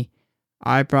me,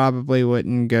 I probably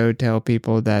wouldn't go tell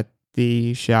people that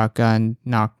the shotgun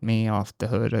knocked me off the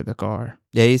hood of the car.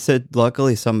 yeah. He said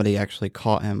luckily somebody actually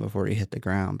caught him before he hit the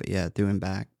ground, but yeah, threw him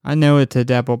back. I know it's a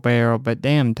double barrel, but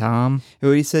damn, Tom.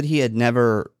 Well, he said he had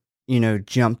never,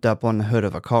 jumped up on the hood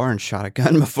of a car and shot a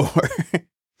gun before.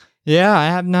 Yeah, I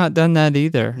have not done that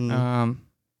either. Mm.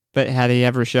 But had he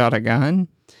ever shot a gun?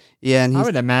 Yeah, and I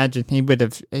would imagine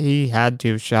he had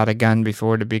to have shot a gun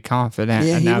before to be confident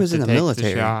yeah, he enough was to in the take the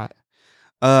military. shot.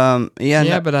 Yeah, Yeah,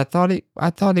 no, but I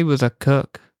thought he was a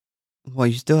cook. well,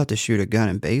 you still have to shoot a gun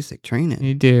in basic training.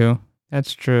 You do.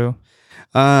 That's true.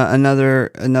 Another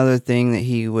thing that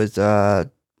he was what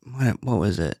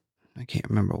was it? I can't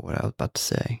remember what I was about to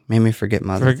say. Made me forget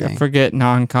my other thing. Forget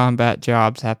non-combat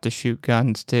jobs have to shoot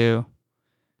guns too.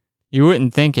 You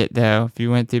wouldn't think it though if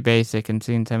you went through basic and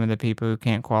seen some of the people who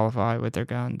can't qualify with their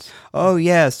guns. Oh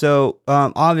yeah, so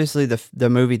obviously the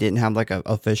movie didn't have like a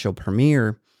official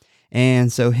premiere,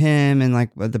 and so him and like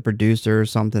the producer or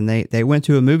something, they went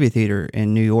to a movie theater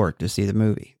in New York to see the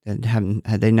movie. And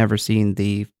had they never seen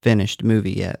the finished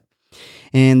movie yet,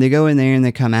 and they go in there and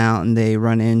they come out and they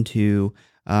run into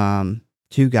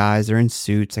two guys. They're in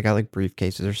suits. They got like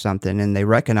briefcases or something, and they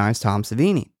recognize Tom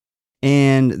Savini.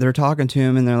 And they're talking to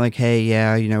him and they're like, hey,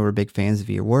 yeah, we're big fans of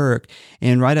your work.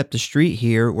 And right up the street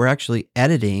here, we're actually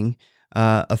editing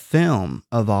a film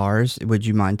of ours. Would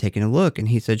you mind taking a look? And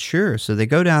he said, sure. So they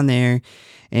go down there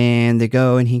and they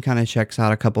go and he kind of checks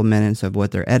out a couple minutes of what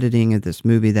they're editing of this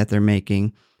movie that they're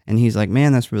making. And he's like,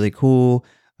 man, that's really cool.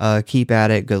 Keep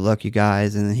at it. Good luck, you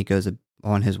guys. And then he goes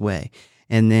on his way.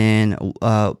 And then,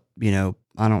 I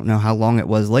don't know how long it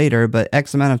was later, but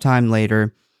X amount of time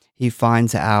later, he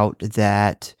finds out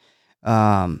that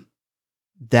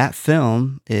that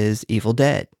film is Evil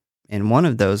Dead. And one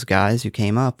of those guys who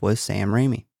came up was Sam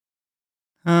Raimi.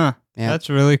 Huh. Yeah. That's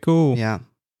really cool. Yeah,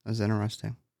 that was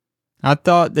interesting. I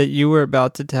thought that you were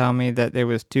about to tell me that there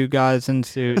was two guys in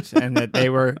suits and that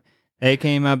they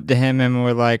came up to him and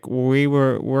were like,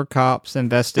 we're cops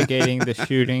investigating the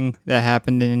shooting that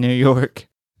happened in New York.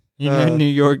 New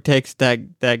York takes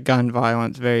that gun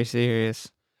violence very serious.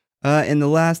 And the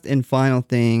last and final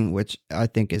thing, which I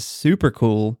think is super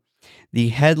cool, the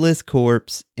headless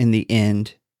corpse in the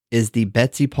end is the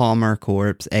Betsy Palmer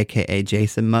corpse, aka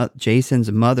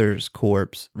Jason's mother's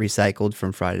corpse, recycled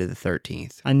from Friday the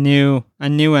 13th. I knew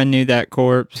that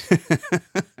corpse.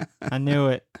 I knew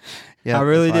it. Yeah, I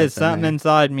really did. Something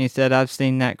inside me said I've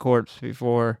seen that corpse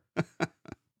before.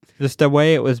 Just the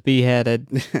way it was beheaded.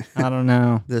 I don't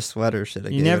know. The sweater should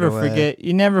have. You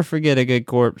never forget a good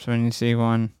corpse when you see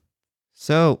one.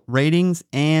 So, ratings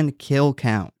and kill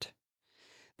count.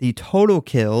 The total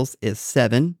kills is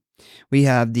 7. We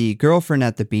have the girlfriend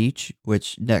at the beach,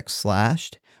 which neck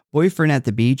slashed. Boyfriend at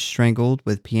the beach strangled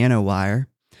with piano wire.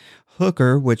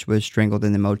 Hooker, which was strangled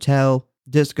in the motel.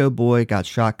 Disco boy got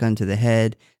shotgun to the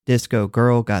head. Disco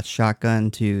girl got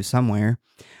shotgun to somewhere.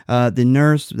 The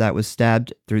nurse that was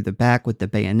stabbed through the back with the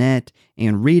bayonet.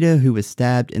 And Rita, who was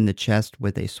stabbed in the chest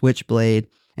with a switchblade.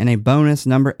 And a bonus,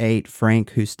 number 8,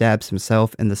 Frank, who stabs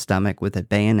himself in the stomach with a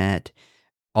bayonet.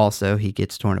 Also, he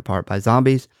gets torn apart by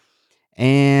zombies.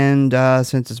 And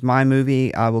since it's my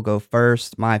movie, I will go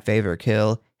first. My favorite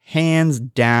kill, hands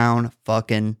down,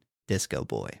 fucking Disco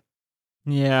Boy.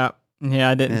 Yeah,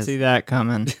 I didn't see that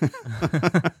coming.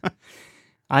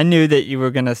 I knew that you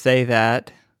were going to say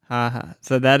that.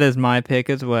 So that is my pick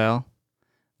as well.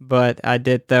 but I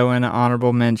did throw in an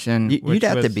honorable mention, You'd which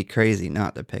have to was be crazy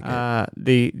not to pick it.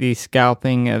 the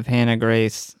scalping of Hannah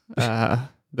Grace,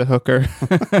 the hooker.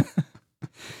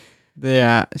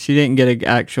 Yeah, she didn't get an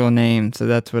actual name, so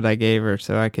that's what I gave her,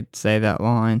 so I could say that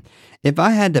line. If I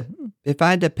had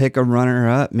to pick a runner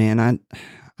up, man,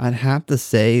 I'd have to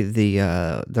say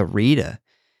the Rita,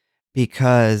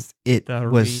 because The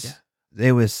Rita.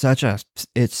 it was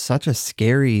it's such a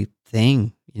scary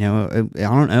thing. I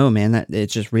don't know, man, that it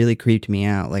just really creeped me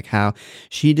out, like how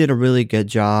she did a really good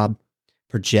job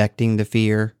projecting the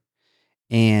fear,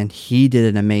 and he did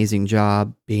an amazing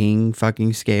job being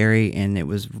fucking scary, and it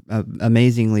was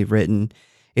amazingly written.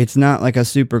 It's not like a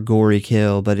super gory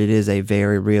kill, but it is a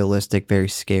very realistic, very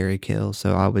scary kill.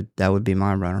 So that would be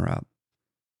my runner up.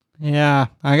 Yeah,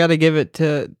 I got to give it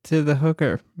to the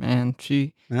hooker, man.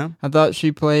 Yeah. I thought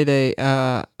she played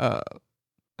a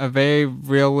very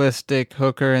realistic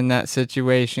hooker in that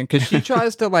situation, because she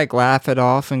tries to like laugh it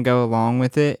off and go along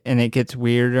with it, and it gets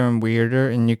weirder and weirder,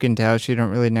 and you can tell she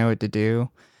don't really know what to do.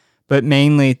 But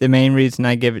mainly, the main reason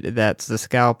I give it to that's the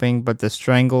scalping, but the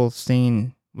strangle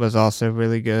scene was also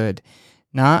really good.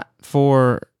 Not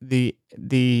for the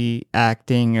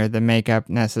acting or the makeup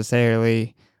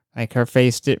necessarily, like her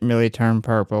face didn't really turn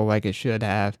purple like it should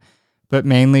have, but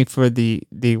mainly for the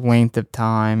length of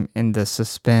time and the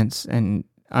suspense and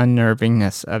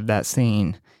unnervingness of that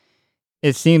scene.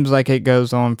 It seems like it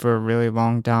goes on for a really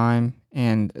long time,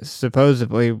 and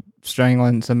supposedly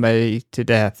strangling somebody to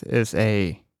death is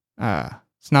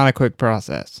it's not a quick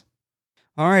process.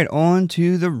 All right, on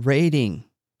to the rating.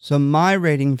 So my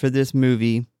rating for this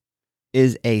movie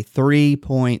is a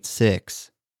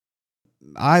 3.6.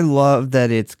 I love that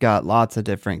it's got lots of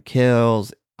different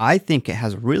kills. I think it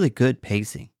has really good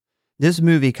pacing. This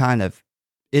movie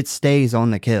it stays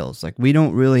on the kills. Like, we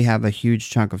don't really have a huge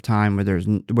chunk of time where there's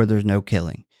no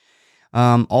killing.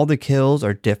 All the kills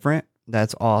are different.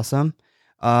 That's awesome.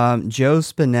 Joe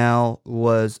Spinell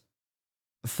was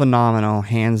phenomenal,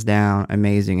 hands down,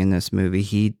 amazing in this movie.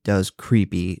 He does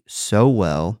creepy so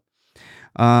well.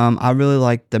 I really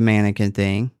liked the mannequin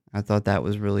thing. I thought that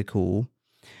was really cool.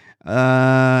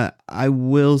 I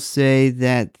will say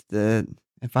that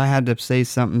if I had to say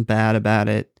something bad about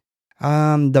it,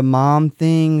 the mom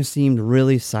thing seemed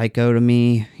really psycho to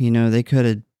me. They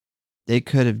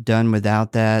could have done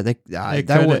without that.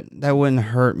 That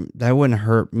wouldn't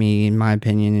hurt me, in my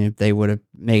opinion, if they would have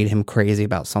made him crazy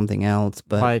about something else.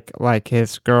 But like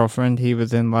his girlfriend he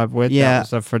was in love with, that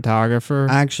was a photographer.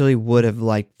 I actually would have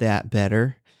liked that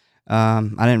better. I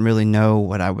didn't really know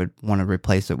what I would want to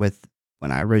replace it with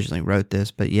when I originally wrote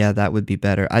this, but yeah, that would be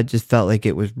better. I just felt like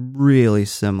it was really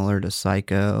similar to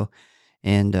Psycho,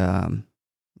 and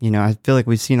I feel like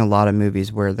we've seen a lot of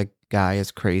movies where the guy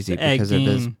is crazy because of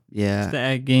his It's the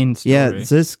Ed Gein story. Yeah,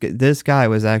 this guy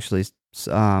was actually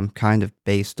kind of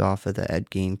based off of the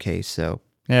Ed Gein case. So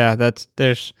yeah,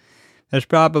 there's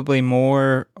probably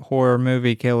more horror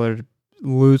movie killers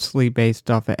loosely based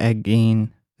off of Ed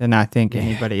Gein than I think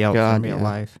anybody else in real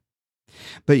life.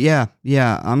 But yeah,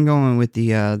 I'm going with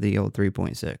the old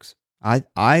 3.6.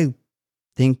 I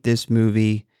think this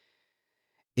movie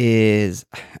is,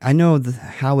 I know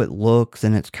how it looks,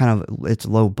 and it's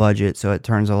low budget, so it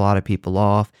turns a lot of people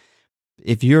off.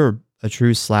 If you're a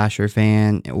true slasher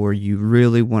fan, or you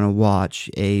really want to watch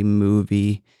a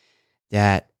movie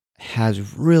that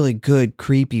has really good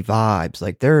creepy vibes,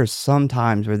 like, there are some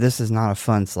times where this is not a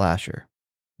fun slasher,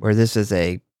 where this is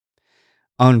a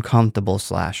uncomfortable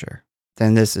slasher,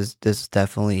 then this is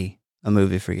definitely a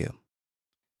movie for you.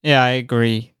 Yeah, I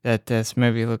agree that this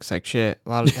movie looks like shit a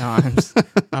lot of times.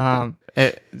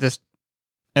 It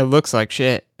looks like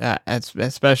shit,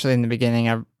 especially in the beginning.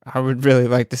 I would really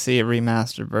like to see a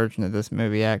remastered version of this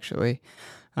movie, actually.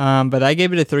 But I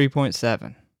gave it a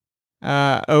 3.7.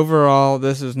 Overall,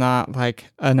 this is not like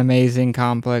an amazing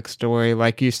complex story.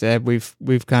 Like you said, we've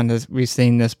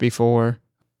seen this before.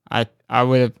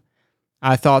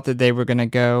 I thought that they were gonna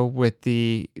go with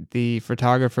the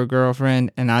photographer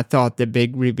girlfriend, and I thought the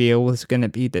big reveal was gonna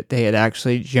be that they had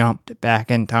actually jumped back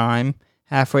in time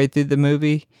halfway through the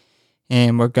movie,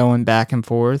 and we're going back and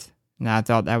forth. And I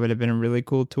thought that would have been a really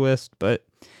cool twist. But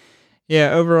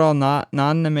yeah, overall, not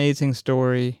an amazing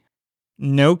story.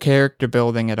 No character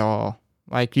building at all.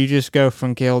 Like, you just go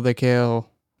from kill to kill,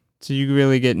 so you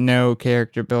really get no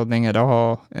character building at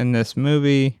all in this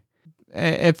movie.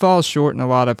 It falls short in a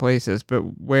lot of places, but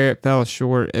where it fell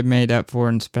short, it made up for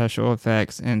in special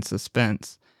effects and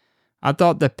suspense. I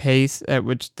thought the pace at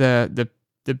which the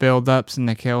build-ups and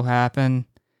the kill happen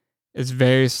is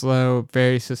very slow,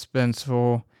 very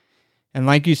suspenseful, and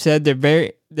like you said,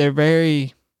 they're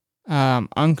very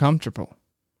uncomfortable.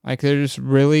 Like, they're just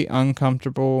really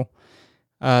uncomfortable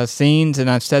scenes, and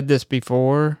I've said this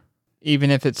before, even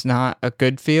if it's not a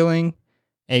good feeling,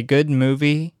 a good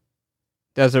movie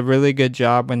does a really good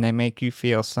job when they make you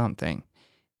feel something,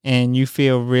 and you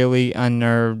feel really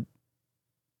unnerved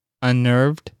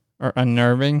or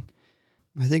unnerving.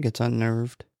 I think it's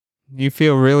unnerved. You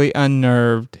feel really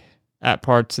unnerved at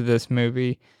parts of this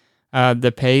movie.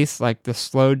 The pace, like the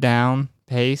slowed down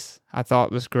pace, I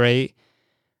thought was great.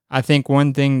 I think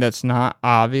one thing that's not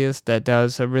obvious that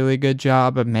does a really good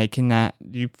job of making that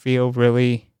you feel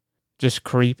really just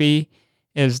creepy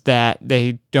is that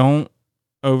they don't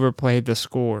overplay the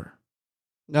score.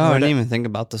 No, I didn't even think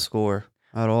about the score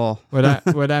at all.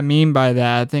 What I mean by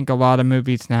that, I think a lot of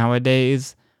movies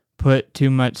nowadays put too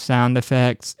much sound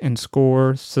effects and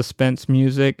score, suspense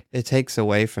music. It takes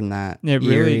away from that It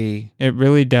eerie,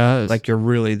 really does. like you're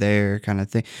really there kind of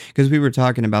thing. Because we were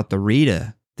talking about the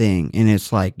Rita thing, and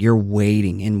it's like you're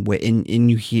waiting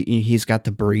and he's got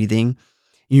the breathing.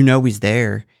 You know he's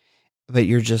there, but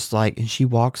you're just like, and she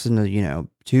walks into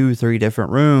 2-3 different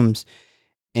rooms,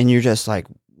 and you're just like,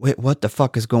 wait, what the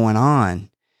fuck is going on?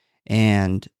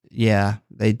 And yeah,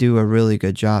 they do a really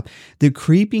good job. The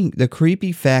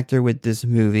creepy factor with this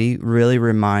movie really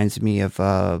reminds me of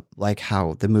like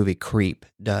how the movie Creep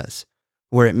does,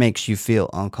 where it makes you feel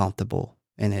uncomfortable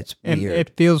and it's weird. And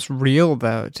it feels real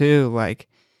though too. Like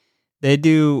they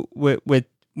do with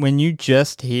when you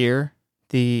just hear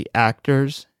the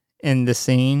actors in the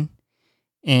scene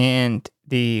and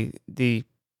the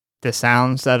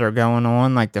sounds that are going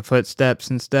on, like the footsteps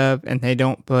and stuff, and they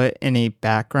don't put any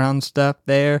background stuff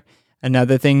there.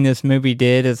 Another thing this movie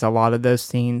did is a lot of those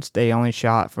scenes, they only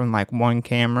shot from like one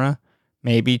camera,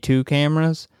 maybe 2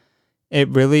 cameras. It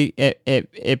really,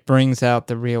 it brings out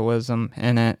the realism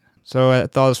in it. So I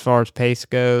thought as far as pace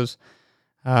goes,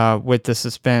 with the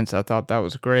suspense, I thought that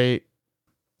was great.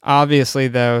 Obviously,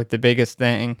 though, the biggest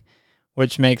thing,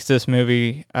 which makes this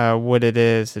movie what it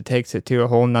is, it takes it to a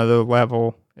whole nother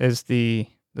level, is the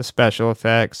special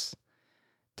effects.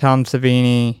 Tom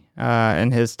Savini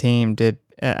and his team did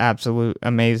an absolute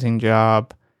amazing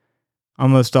job.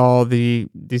 Almost all the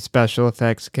special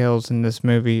effects kills in this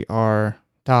movie are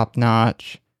top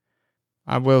notch.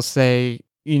 I will say,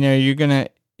 you're gonna,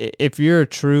 if you're a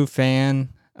true fan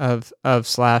of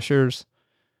slashers,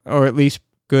 or at least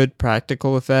good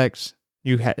practical effects,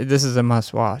 this is a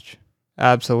must watch.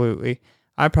 Absolutely.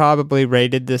 I probably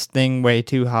rated this thing way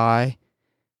too high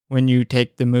when you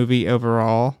take the movie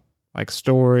overall, like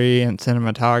story and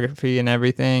cinematography and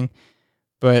everything.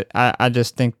 But I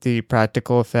just think the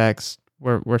practical effects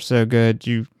were so good,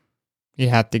 you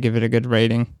have to give it a good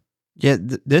rating. Yeah,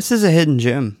 this is a hidden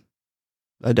gem.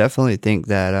 I definitely think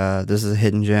that this is a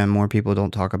hidden gem. More people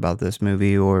don't talk about this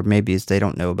movie, or maybe it's they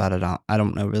don't know about it. I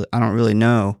don't know really. I don't really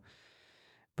know.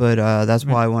 But that's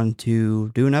why I wanted to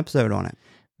do an episode on it.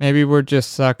 Maybe we're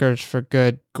just suckers for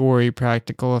good, gory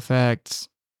practical effects.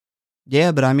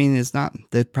 Yeah, but I mean, it's not,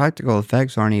 the practical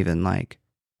effects aren't even like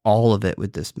all of it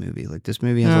with this movie. Like this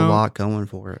movie has a lot going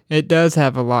for it. It does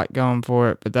have a lot going for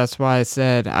it, but that's why I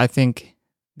said I think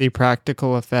the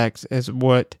practical effects is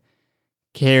what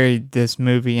carried this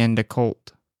movie into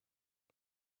cult.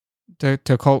 To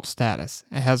cult status.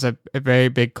 It has a very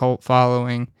big cult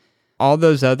following. All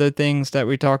those other things that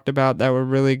we talked about that were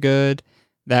really good,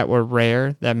 that were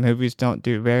rare, that movies don't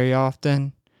do very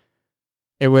often,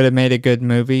 it would have made a good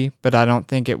movie, but I don't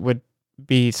think it would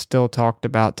be still talked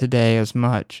about today as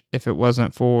much if it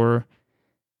wasn't for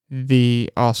the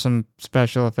awesome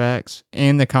special effects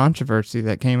and the controversy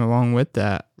that came along with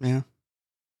that. Yeah.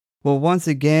 Well, once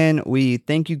again, we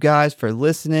thank you guys for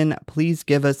listening. Please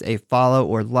give us a follow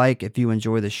or like if you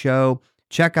enjoy the show.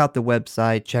 Check out the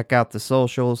website, check out the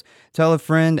socials, tell a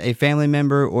friend, a family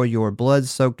member, or your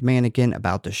blood-soaked mannequin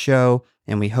about the show,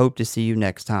 and we hope to see you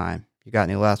next time. You got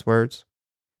any last words?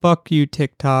 Fuck you,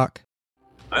 TikTok.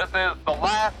 This is the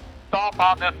last stop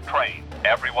on this train.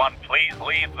 Everyone, please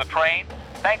leave the train.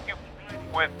 Thank you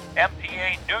with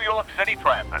MTA New York City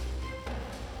Transit.